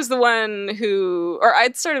 he was the one who, or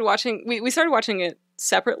I'd started watching, we started watching it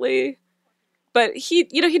separately, but he'd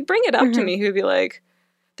bring it up to me. He'd be like,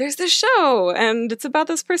 there's this show, and it's about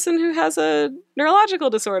this person who has a neurological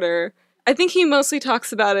disorder. I think he mostly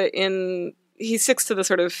talks about it he sticks to the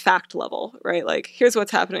sort of fact level, right? Like, here's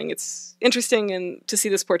what's happening. It's interesting and to see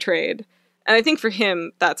this portrayed. And I think for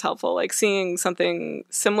him, that's helpful. Like, seeing something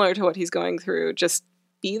similar to what he's going through just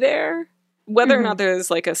be there. Whether or not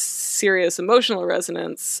there's, like, a serious emotional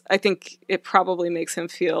resonance, I think it probably makes him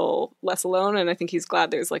feel less alone, and I think he's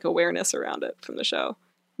glad there's, like, awareness around it from the show.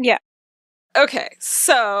 Yeah. Okay,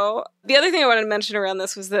 so the other thing I wanted to mention around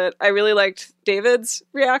this was that I really liked David's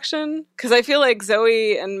reaction, because I feel like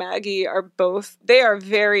Zoey and Maggie they are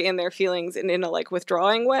very in their feelings and in a like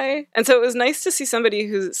withdrawing way. And so it was nice to see somebody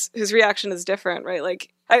whose reaction is different, right?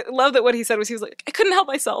 Like, I love that what he said was, he was like, I couldn't help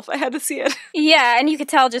myself. I had to see it. Yeah, and you could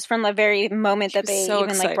tell just from the very moment that they so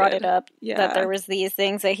even like brought it up that there was these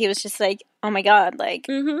things that he was just like, oh my God, like,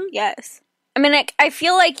 yes. I mean, I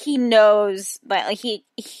feel like he knows that like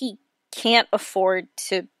he can't afford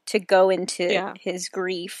to go into his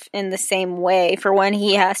grief in the same way for when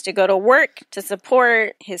he has to go to work to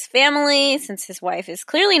support his family, since his wife is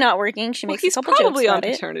clearly not working. She makes a couple jokes about it. He's probably on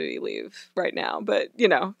paternity leave right now, but, you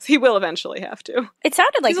know, he will eventually have to. It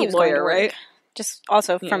sounded like he was a lawyer, going to work, right? Just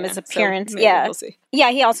also from his appearance. So we'll see.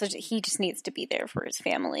 Yeah, he just needs to be there for his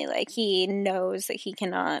family. Like, he knows that he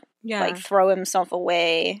cannot like throw himself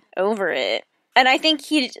away over it. And I think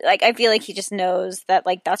I feel like he just knows that,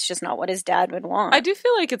 like, that's just not what his dad would want. I do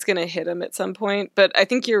feel like it's going to hit him at some point, but I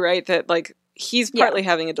think you're right that, like, he's partly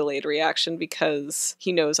having a delayed reaction because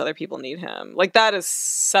he knows other people need him. Like, that is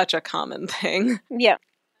such a common thing. Yeah.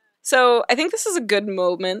 So I think this is a good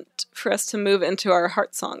moment for us to move into our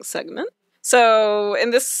heart song segment. So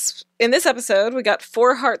in this episode, we got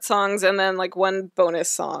 4 heart songs and then, like, one bonus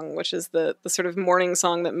song, which is the sort of morning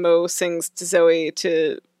song that Mo sings to Zoey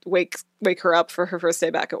to wake her up for her first day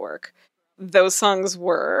back at work. Those songs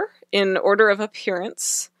were, in order of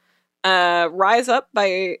appearance, Rise Up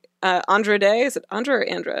by Andra Day. Is it Andra or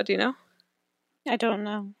Andra? Do you know? I don't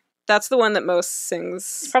know. That's the one that Mo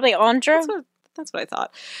sings. It's probably Andra? That's what I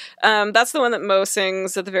thought. That's the one that Mo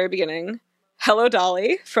sings at the very beginning. Hello,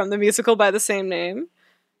 Dolly, from the musical by the same name.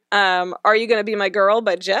 Are You Gonna Be My Girl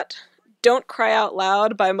by Jet. Don't Cry Out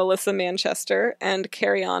Loud by Melissa Manchester. And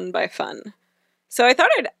Carry On by Fun. So I thought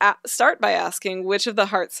I'd start by asking which of the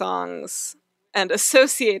heart songs and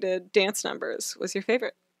associated dance numbers was your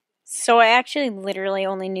favorite? So I actually literally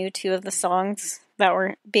only knew 2 of the songs that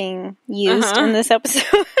were being used in this episode.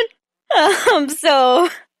 So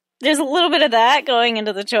there's a little bit of that going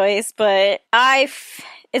into the choice, but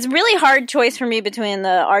it's a really hard choice for me between the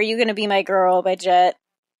Are You Gonna Be My Girl by Jet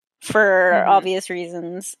for obvious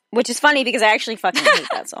reasons, which is funny because I actually fucking hate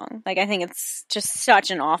that song. Like, I think it's just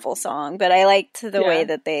such an awful song, but I liked the way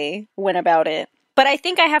that they went about it. But I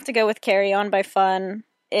think I have to go with Carry On by Fun.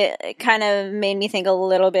 It kind of made me think a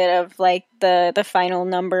little bit of, like, the final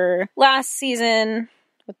number last season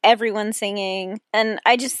with everyone singing. And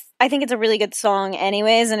I think it's a really good song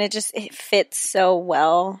anyways, and it fits so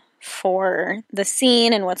well for the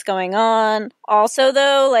scene and what's going on. Also,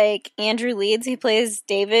 though, like, Andrew Leeds, who plays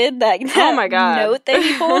David, that oh my God. note that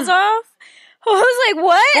he pulls off, I was like,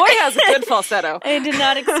 what? Boy has a good falsetto. I did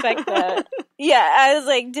not expect that. Yeah, I was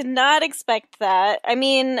like, did not expect that. I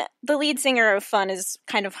mean, the lead singer of Fun is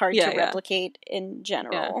kind of hard to replicate in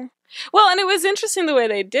general. Yeah. Well, and it was interesting the way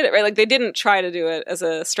they did it, right? Like, they didn't try to do it as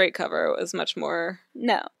a straight cover. It was much more...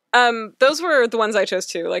 No. Those were the ones I chose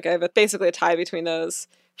too. Like, I have basically a tie between those.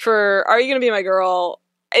 For Are You Gonna Be My Girl,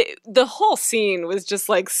 the whole scene was just,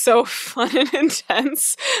 like, so fun and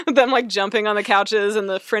intense. Them, like, jumping on the couches and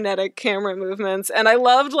the frenetic camera movements. And I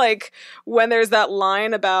loved, like, when there's that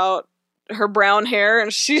line about her brown hair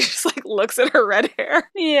and she just, like, looks at her red hair.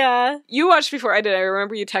 Yeah. You watched before I did. I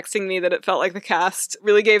remember you texting me that it felt like the cast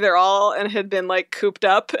really gave their all and had been, like, cooped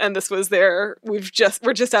up, and this was their we're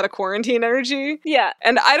just out of quarantine energy. Yeah.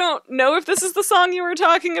 And I don't know if this is the song you were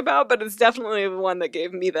talking about, but it's definitely the one that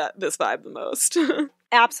gave me this vibe the most.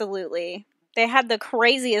 Absolutely. They had the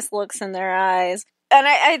craziest looks in their eyes. And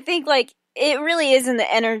I think, like, it really is in the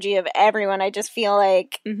energy of everyone. I just feel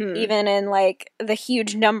like even in, like, the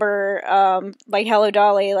huge number, like Hello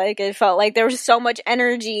Dolly, like, it felt like there was so much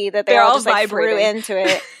energy that they're all just, like, threw into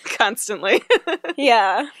it. Constantly.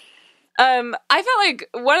 Yeah. I felt like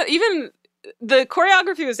even the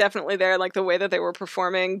choreography was definitely there, like the way that they were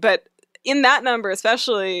performing, but in that number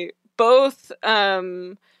especially, both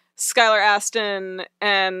Skylar Astin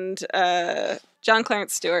and John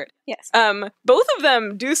Clarence Stewart. Yes. Both of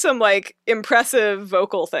them do some, like, impressive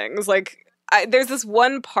vocal things. Like, there's this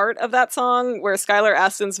one part of that song where Skylar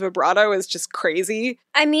Astin's vibrato is just crazy.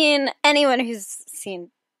 I mean, anyone who's seen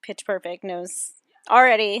Pitch Perfect knows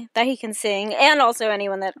already that he can sing, and also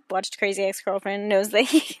anyone that watched Crazy Ex-Girlfriend knows that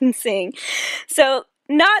he can sing. So,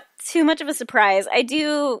 not too much of a surprise. I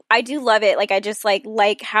do love it. Like, I just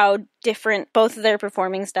like how different both of their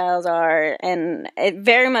performing styles are, and it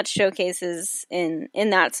very much showcases in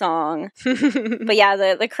that song. But yeah,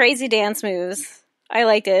 the crazy dance moves, I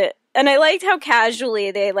liked it. And I liked how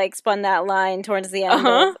casually they, like, spun that line towards the end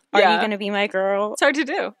of, are you gonna be my girl? It's hard to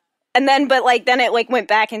do. And then, but, like, then it, like, went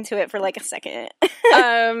back into it for, like, a second.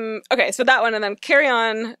 Okay, so that one, and then Carry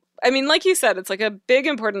On. I mean, like you said, it's, like, a big,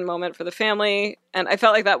 important moment for the family, and I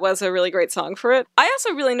felt like that was a really great song for it. I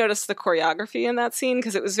also really noticed the choreography in that scene,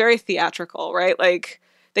 because it was very theatrical, right? Like,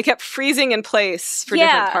 they kept freezing in place for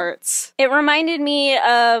different parts. It reminded me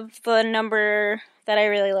of the number that I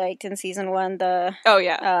really liked in season 1, the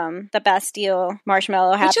Bastille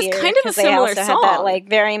Marshmallow Happier. Which is kind of a similar song. Had that, like,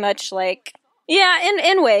 very much, like... Yeah,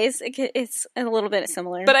 in ways, it's a little bit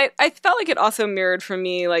similar. But I felt like it also mirrored for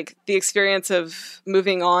me, like, the experience of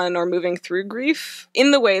moving on or moving through grief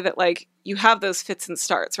in the way that, like, you have those fits and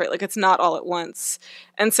starts, right? Like, it's not all at once.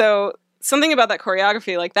 And so something about that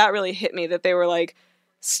choreography, like, that really hit me, that they were, like,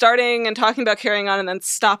 starting and talking about carrying on and then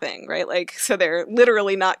stopping, right? Like, so they're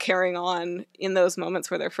literally not carrying on in those moments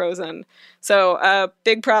where they're frozen. So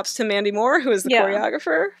big props to Mandy Moore, who is the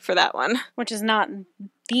choreographer for that one. Which is not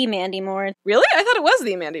the Mandy Moore. Really? I thought it was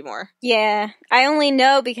the Mandy Moore. Yeah. I only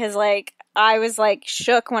know because, like, I was, like,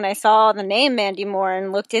 shook when I saw the name Mandy Moore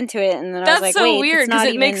and looked into it, and then I was like, wait, so weird,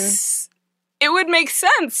 because it would make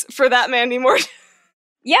sense for that Mandy Moore.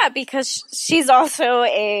 Yeah, because she's also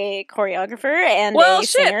a choreographer and a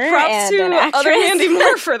singer props and to an actress. Other Mandy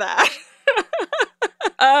Moore for that.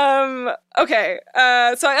 Okay,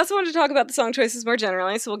 so I also wanted to talk about the song choices more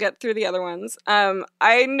generally, so we'll get through the other ones.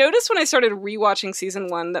 I noticed when I started rewatching season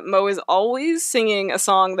 1 that Mo is always singing a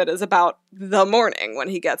song that is about the morning when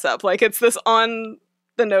he gets up. Like, it's this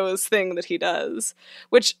on-the-nose thing that he does,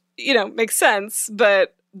 which, you know, makes sense,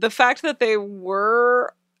 but the fact that they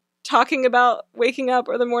were talking about waking up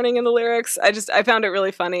or the morning in the lyrics, I found it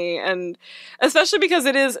really funny, and especially because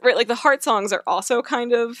it is, right, like, the heart songs are also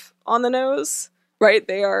kind of on the nose, right?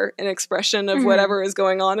 They are an expression of whatever is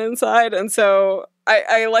going on inside, and so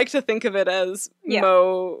I like to think of it as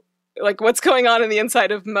Mo, like, what's going on in the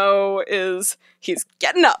inside of Mo is he's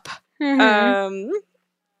getting up. And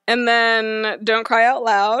then Don't Cry Out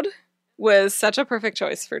Loud was such a perfect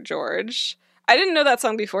choice for George. I didn't know that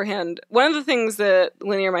song beforehand. One of the things that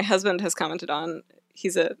Linear, my husband, has commented on,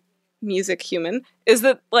 he's a music human, is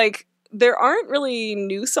that, like, there aren't really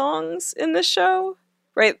new songs in this show,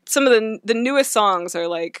 right? Some of the newest songs are,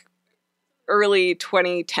 like, early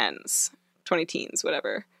 2010s, 20 teens,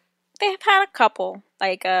 whatever. They've had a couple.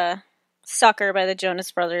 Like, Sucker by the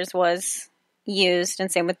Jonas Brothers was used,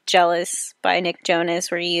 and same with Jealous by Nick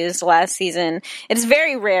Jonas were used last season. It's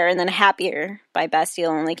very rare, and then Happier by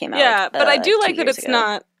Bastille only came out. Yeah, but I do like that it's ago.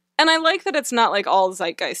 not, and I like that it's not like all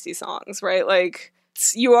zeitgeisty songs, right? Like,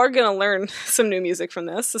 you are going to learn some new music from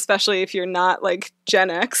this, especially if you're not like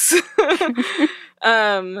Gen X.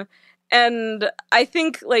 And I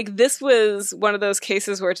think like this was one of those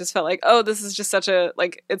cases where it just felt like, oh, this is just such a,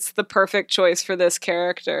 like, it's the perfect choice for this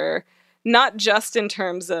character. Not just in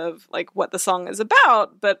terms of, like, what the song is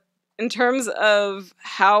about, but in terms of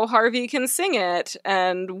how Harvey can sing it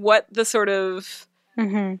and what the sort of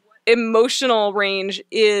emotional range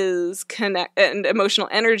is, and emotional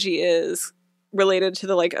energy is related to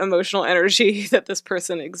the, like, emotional energy that this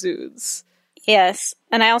person exudes. Yes.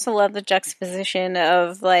 And I also love the juxtaposition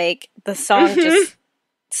of, like, the song just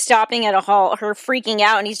stopping at a halt, her freaking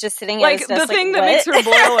out, and he's just sitting at his desk, the thing that makes her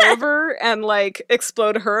boil over and like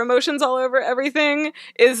explode her emotions all over everything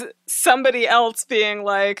is somebody else being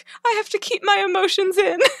like, I have to keep my emotions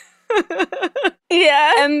in.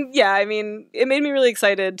 Yeah. And yeah, I mean, it made me really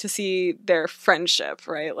excited to see their friendship,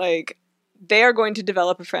 right? Like, they are going to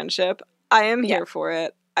develop a friendship. I am here for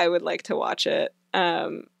it. I would like to watch it.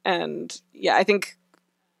 And yeah, I think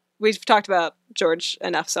we've talked about George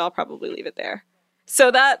enough, so I'll probably leave it there. So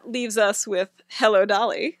that leaves us with Hello,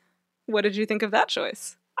 Dolly. What did you think of that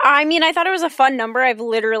choice? I mean, I thought it was a fun number. I've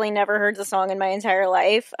literally never heard the song in my entire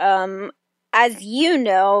life. As you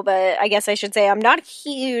know, but I guess I should say I'm not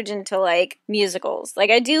huge into, like, musicals.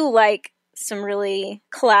 Like, I do like some really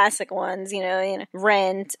classic ones, you know,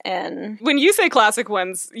 Rent and... When you say classic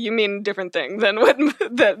ones, you mean different thing than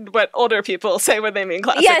what older people say when they mean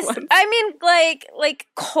classic ones. Yes, I mean, like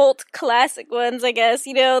cult classic ones, I guess,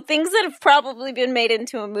 you know, things that have probably been made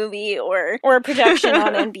into a movie or a production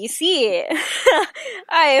on NBC.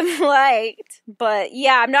 I have liked. But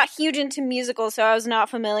yeah, I'm not huge into musicals, so I was not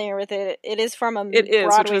familiar with it. It is from a Broadway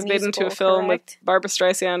which was made into a film with Barbra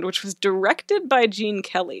Streisand, which was directed by Gene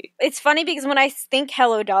Kelly. It's funny because when I think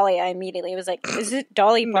Hello, Dolly, I immediately was like, is it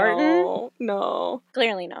Dolly Parton? No.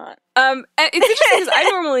 Clearly not. It's interesting because I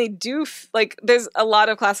normally do, there's a lot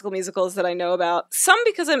of classical musicals that I know about. Some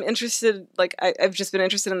because I'm interested, like, I've just been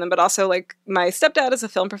interested in them, but also, like, my stepdad is a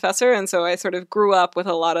film professor, and so I sort of grew up with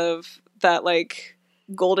a lot of that, like,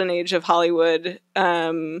 golden age of Hollywood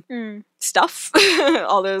stuff,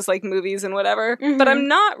 all those like movies and whatever. Mm-hmm. But I'm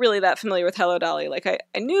not really that familiar with Hello, Dolly. Like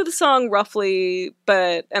I knew the song roughly,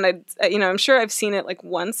 but I'm sure I've seen it like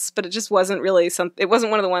once, but it just wasn't really it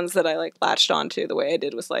wasn't one of the ones that I like latched onto the way I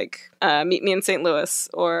did with like Meet Me in St. Louis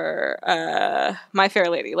or My Fair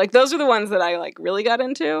Lady. Like those are the ones that I like really got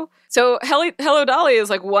into. So Hello, Dolly is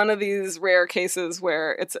like one of these rare cases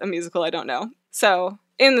where it's a musical I don't know. So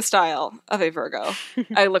in the style of a Virgo,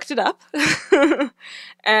 I looked it up.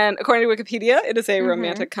 And according to Wikipedia, it is a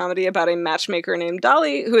romantic comedy about a matchmaker named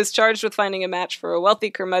Dolly who is charged with finding a match for a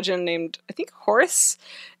wealthy curmudgeon named, I think, Horace,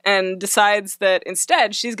 and decides that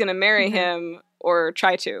instead she's going to marry him, or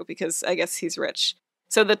try to, because I guess he's rich.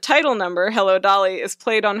 So the title number, Hello, Dolly, is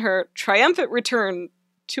played on her triumphant return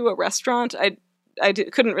to a restaurant. I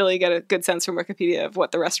couldn't really get a good sense from Wikipedia of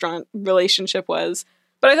what the restaurant relationship was.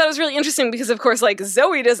 But I thought it was really interesting because, of course, like,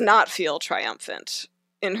 Zoey does not feel triumphant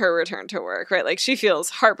in her return to work, right? Like, she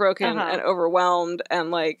feels heartbroken and overwhelmed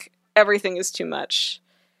and, like, everything is too much.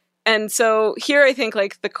 And so here I think,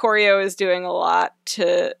 like, the choreo is doing a lot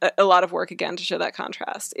of work, again, to show that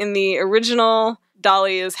contrast. In the original,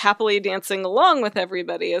 Dolly is happily dancing along with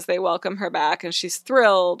everybody as they welcome her back, and she's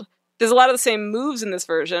thrilled. There's a lot of the same moves in this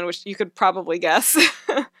version, which you could probably guess.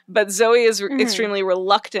 But Zoey is extremely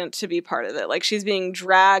reluctant to be part of it. Like, she's being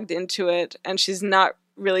dragged into it, and she's not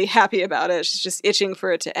really happy about it. She's just itching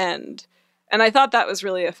for it to end. And I thought that was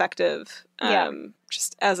really effective,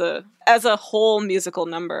 just as a whole musical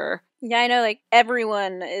number. Yeah, I know, like,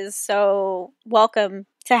 everyone is so welcome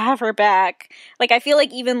to have her back. Like, I feel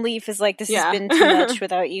like even Leaf is like, this has been too much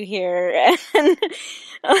without you here. And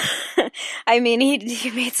I mean,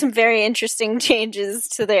 he made some very interesting changes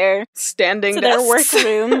to their their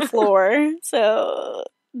workroom floor. So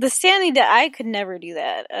the standing I could never do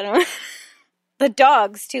that. I don't. The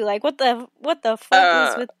dogs too. Like, what the fuck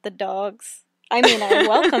is with the dogs? I mean, I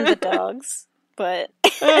welcome the dogs, but.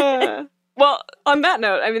 Well, on that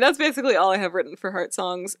note, I mean, that's basically all I have written for Heart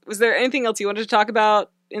Songs. Was there anything else you wanted to talk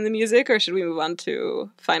about in the music, or should we move on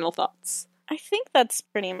to final thoughts? I think that's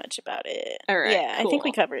pretty much about it. All right, yeah, cool. I think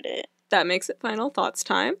we covered it. That makes it final thoughts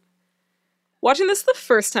time. Watching this the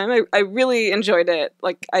first time, I really enjoyed it.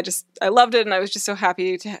 Like, I loved it, and I was just so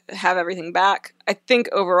happy to have everything back. I think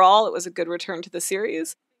overall it was a good return to the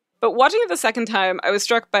series. But watching it the second time, I was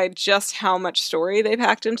struck by just how much story they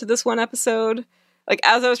packed into this one episode. Like,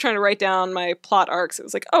 as I was trying to write down my plot arcs, it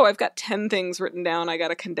was like, oh, I've got 10 things written down, I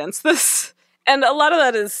gotta condense this. And a lot of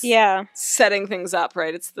that is setting things up,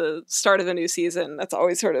 right? It's the start of a new season. That's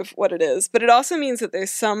always sort of what it is. But it also means that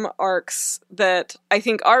there's some arcs that I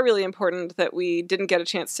think are really important that we didn't get a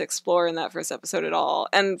chance to explore in that first episode at all.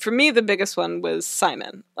 And for me, the biggest one was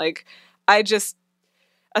Simon. Like,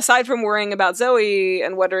 aside from worrying about Zoey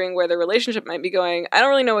and wondering where their relationship might be going, I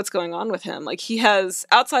don't really know what's going on with him. Like, he has,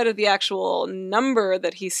 outside of the actual number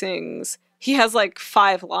that he sings, he has like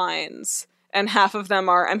 5 lines. And half of them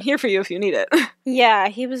are, I'm here for you if you need it. Yeah,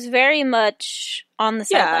 he was very much on the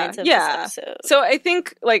sidelines of this episode. So I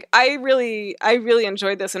think, like, I really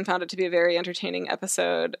enjoyed this and found it to be a very entertaining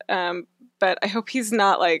episode. But I hope he's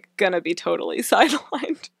not, like, gonna be totally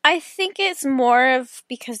sidelined. I think it's more of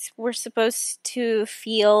because we're supposed to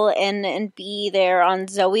feel and be there on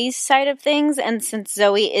Zoe's side of things, and since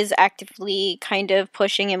Zoey is actively kind of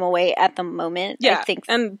pushing him away at the moment, I think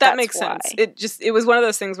and that makes sense. It was one of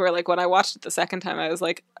those things where, like, when I watched it the second time, I was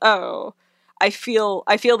like, oh, I feel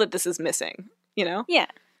that this is missing, you know?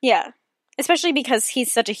 Yeah. Especially because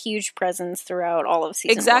he's such a huge presence throughout all of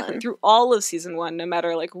season 1. Exactly, through all of season 1, no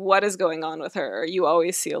matter, like, what is going on with her, you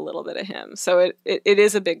always see a little bit of him. So it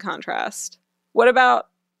is a big contrast. What about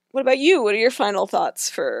you? What are your final thoughts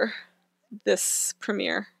for this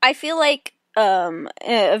premiere? I feel like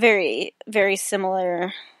a very, very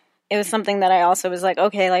similar... It was something that I also was like,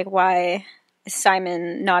 okay, like, why is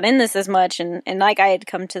Simon not in this as much? And like, I had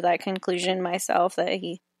come to that conclusion myself that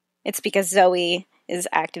it's because Zoey is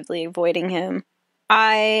actively avoiding him.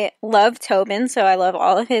 I love Tobin, so I love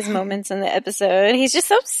all of his moments in the episode. He's just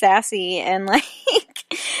so sassy, and like,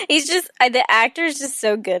 the actor's just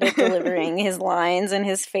so good at delivering his lines and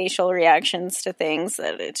his facial reactions to things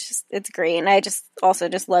that it's great. And I just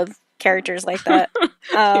love characters like that.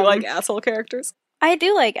 You like asshole characters? I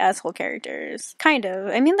do like asshole characters, kind of.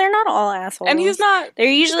 I mean, they're not all assholes, and he's not. They're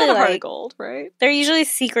usually like a heart of gold, right? They're usually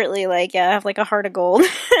secretly like, have like a heart of gold.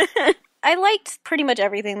 I liked pretty much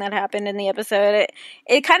everything that happened in the episode.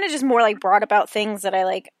 It kind of just more like brought about things that I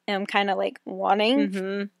like am kind of like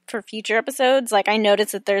wanting for future episodes. Like, I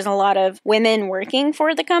noticed that there's a lot of women working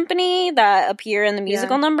for the company that appear in the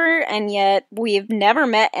musical number, and yet we've never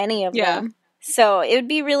met any of them. So it would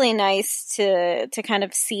be really nice to kind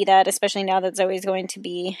of see that, especially now that Zoe's going to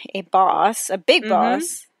be a boss, a big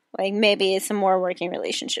boss. Like, maybe some more working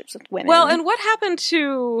relationships with women. Well, and what happened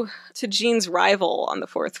to Jean's rival on the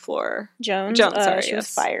 4th floor? Jones, sorry. She was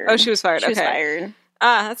fired. Oh, she was fired. She was fired.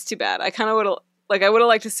 Ah, that's too bad. I kind of would have, like, I would have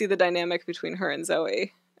liked to see the dynamic between her and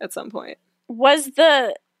Zoey at some point. Was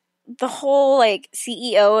the whole, like,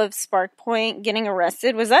 CEO of Spark Point getting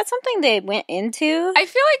arrested, was that something they went into? I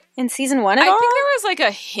feel like in season 1 at all? I think there was, like,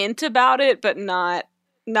 a hint about it, but not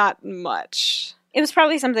much. It was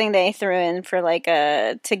probably something they threw in for, like,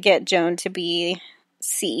 to get Joan to be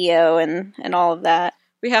CEO and all of that.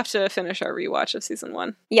 We have to finish our rewatch of season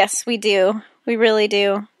 1. Yes, we do. We really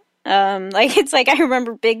do. Like, it's like I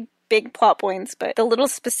remember big plot points, but the little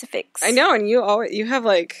specifics. I know, and you have,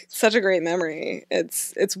 like, such a great memory.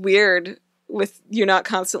 It's weird with you not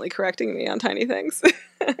constantly correcting me on tiny things.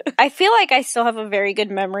 I feel like I still have a very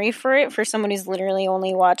good memory for it, for someone who's literally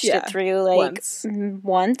only watched it through, like,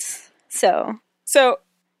 once. So,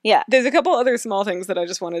 yeah. There's a couple other small things that I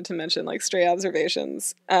just wanted to mention, like stray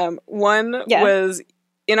observations. One was,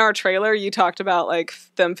 in our trailer, you talked about, like,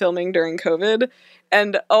 them filming during COVID,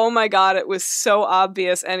 and oh my god, it was so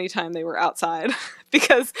obvious anytime they were outside.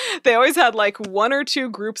 Because they always had, like, 1 or 2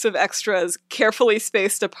 groups of extras carefully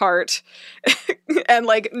spaced apart and,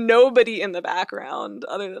 like, nobody in the background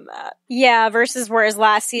other than that. Yeah, whereas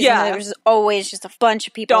last season there was always just a bunch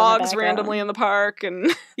of people Dogs randomly in the park, and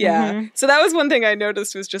So that was one thing I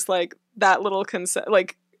noticed, was just, like, that little concept,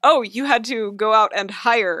 like, oh, you had to go out and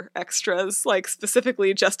hire extras, like,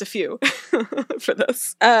 specifically just a few for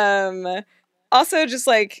this. Also, just,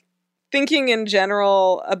 like, thinking in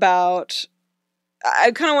general about...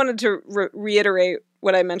 I kind of wanted to reiterate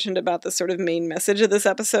what I mentioned about the sort of main message of this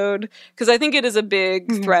episode, because I think it is a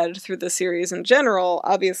big thread through the series in general,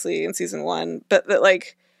 obviously in season 1, but that,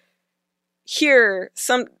 like, here,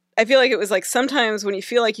 I feel like it was like sometimes when you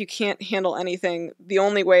feel like you can't handle anything, the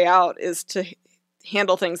only way out is to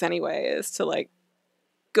handle things anyway, is to, like,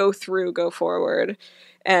 go forward,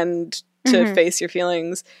 and to face your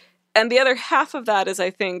feelings. And the other half of that is,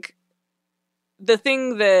 I think, the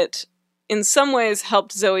thing that in some ways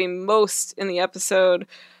helped Zoey most in the episode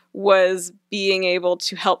was being able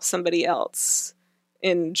to help somebody else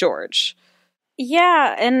in George.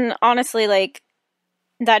 Yeah, and honestly, like,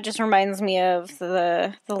 that just reminds me of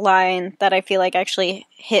the line that I feel like actually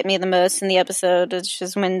hit me the most in the episode. It's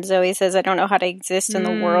just when Zoey says, "I don't know how to exist in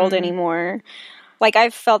the world anymore." Like,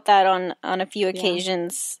 I've felt that on a few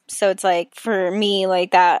occasions. So it's like, for me,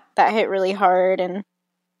 like, that hit really hard. And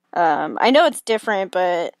I know it's different,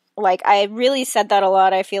 but like, I really said that a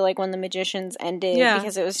lot, I feel like, when The Magicians ended,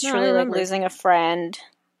 because it was truly like losing a friend.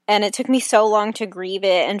 And it took me so long to grieve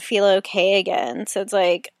it and feel okay again. So it's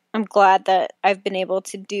like, I'm glad that I've been able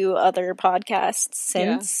to do other podcasts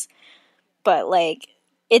since. Yeah. But, like,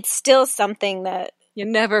 it's still something that you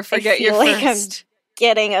never forget your like first. I'm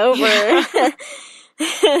getting over.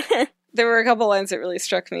 Yeah. There were a couple lines that really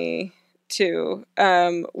struck me, too.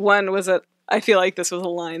 One was that I feel like this was a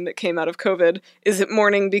line that came out of COVID. Is it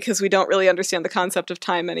mourning because we don't really understand the concept of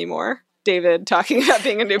time anymore? David talking about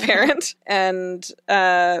being a new parent. And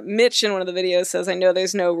Mitch in one of the videos says, I know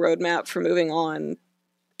there's no roadmap for moving on,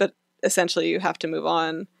 but essentially you have to move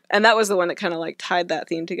on. And that was the one that kind of like tied that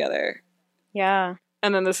theme together. Yeah.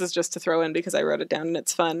 And then this is just to throw in because I wrote it down and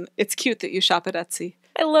it's fun. It's cute that you shop at Etsy.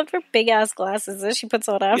 I loved her big-ass glasses that she puts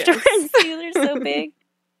on afterwards. Yes. They're so big.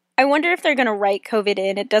 I wonder if they're going to write COVID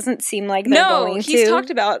in. It doesn't seem like they're going to. No, he's talked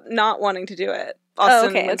about not wanting to do it.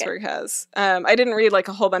 Austin Winsberg has. I didn't read like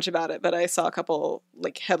a whole bunch about it, but I saw a couple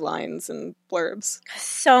like headlines and blurbs.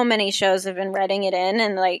 So many shows have been writing it in,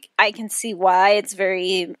 and like I can see why. It's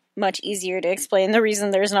very much easier to explain the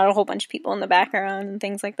reason there's not a whole bunch of people in the background and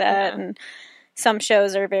things like that. Yeah. And some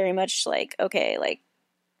shows are very much like, okay, like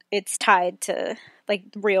it's tied to like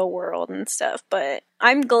real world and stuff, but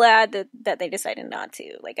I'm glad that they decided not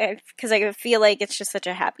to, like, because I feel like it's just such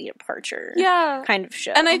a happy departure kind of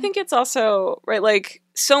show. And I think it's also, right, like,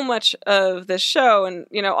 so much of this show, and,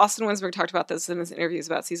 you know, Austin Winsberg talked about this in his interviews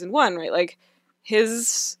about season 1, right, like,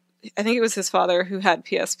 I think it was his father who had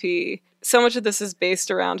PSP. So much of this is based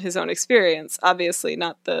around his own experience, obviously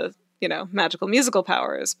not the, you know, magical musical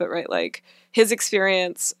powers, but right, like his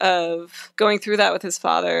experience of going through that with his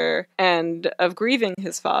father and of grieving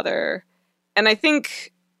his father. And I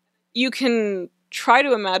think you can try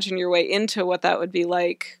to imagine your way into what that would be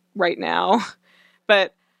like right now.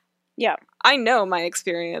 But yeah, I know my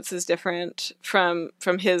experience is different from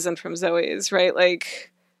his and from Zoey's, right?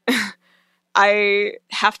 Like I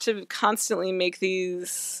have to constantly make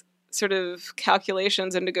these sort of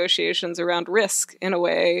calculations and negotiations around risk in a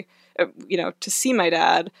way, you know, to see my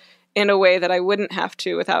dad in a way that I wouldn't have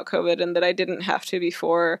to without COVID and that I didn't have to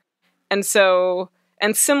before. And so,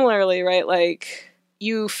 and similarly, right, like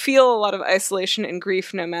you feel a lot of isolation and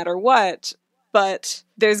grief no matter what, but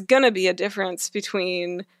there's going to be a difference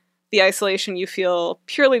between the isolation you feel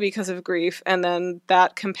purely because of grief and then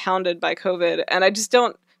that compounded by COVID. And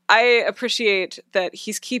I appreciate that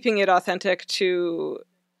he's keeping it authentic to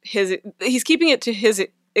he's keeping it to his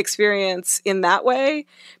experience in that way,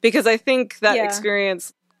 because I think that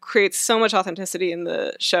experience creates so much authenticity in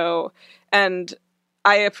the show, and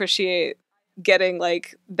I appreciate getting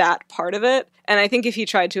like that part of it. And I think if he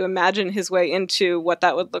tried to imagine his way into what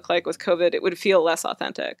that would look like with COVID, it would feel less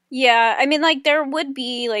authentic. Yeah, I mean, like there would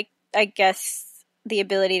be like, I guess, the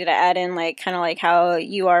ability to add in like kind of like how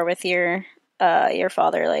you are with your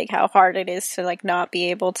father, like how hard it is to like not be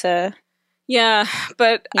able to. Yeah,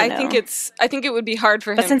 but I think it would be hard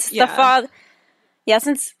for him. But since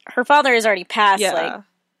since her father has already passed, like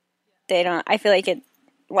they don't. I feel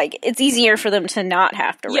like it's easier for them to not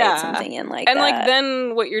have to write something in like that. And like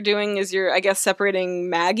then what you're doing is you're, I guess, separating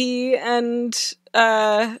Maggie and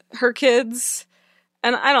her kids.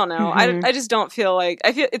 And I don't know. Mm-hmm. I just don't feel like,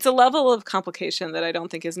 I feel it's a level of complication that I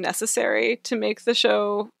don't think is necessary to make the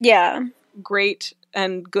show great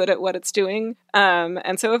and good at what it's doing.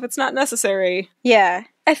 And so if it's not necessary. Yeah.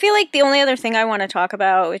 I feel like the only other thing I want to talk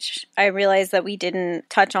about, which I realized that we didn't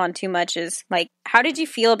touch on too much, is like, how did you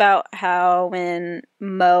feel about how when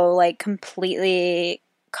Mo like completely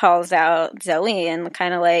calls out Zoey and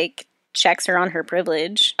kind of like checks her on her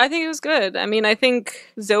privilege? I think it was good. I mean, I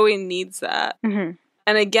think Zoey needs that. Mm-hmm.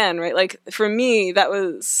 And again, right, like for me, that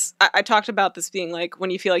was, I talked about this being like,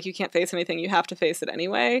 when you feel like you can't face anything, you have to face it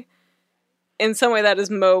anyway. In some way, that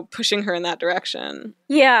is Mo pushing her in that direction.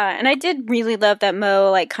 Yeah, and I did really love that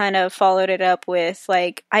Mo, like, kind of followed it up with,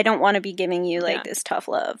 like, I don't want to be giving you, like, this tough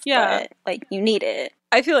love, but, like, you need it.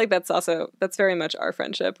 I feel like that's very much our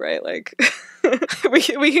friendship, right? Like,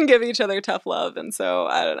 we can give each other tough love, and so,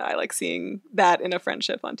 I don't know, I like seeing that in a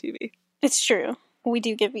friendship on TV. It's true. We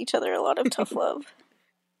do give each other a lot of tough love.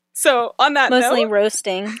 So, on that Mostly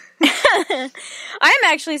roasting. I'm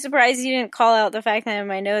actually surprised you didn't call out the fact that in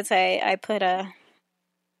my notes I put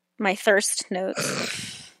my thirst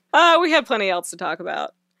notes. We have plenty else to talk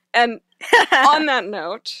about. And on that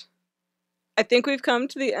note, I think we've come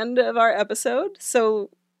to the end of our episode. So,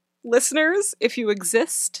 listeners, if you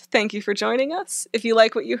exist, thank you for joining us. If you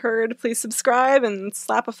like what you heard, please subscribe and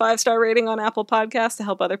slap a 5-star rating on Apple Podcasts to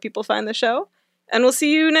help other people find the show. And we'll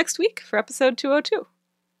see you next week for episode 202.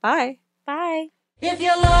 Bye. Bye. If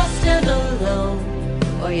you're lost and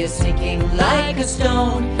alone, or you're sinking like a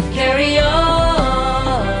stone, carry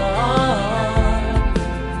on.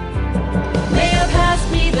 May your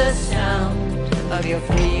past be the sound of your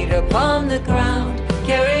feet upon the ground.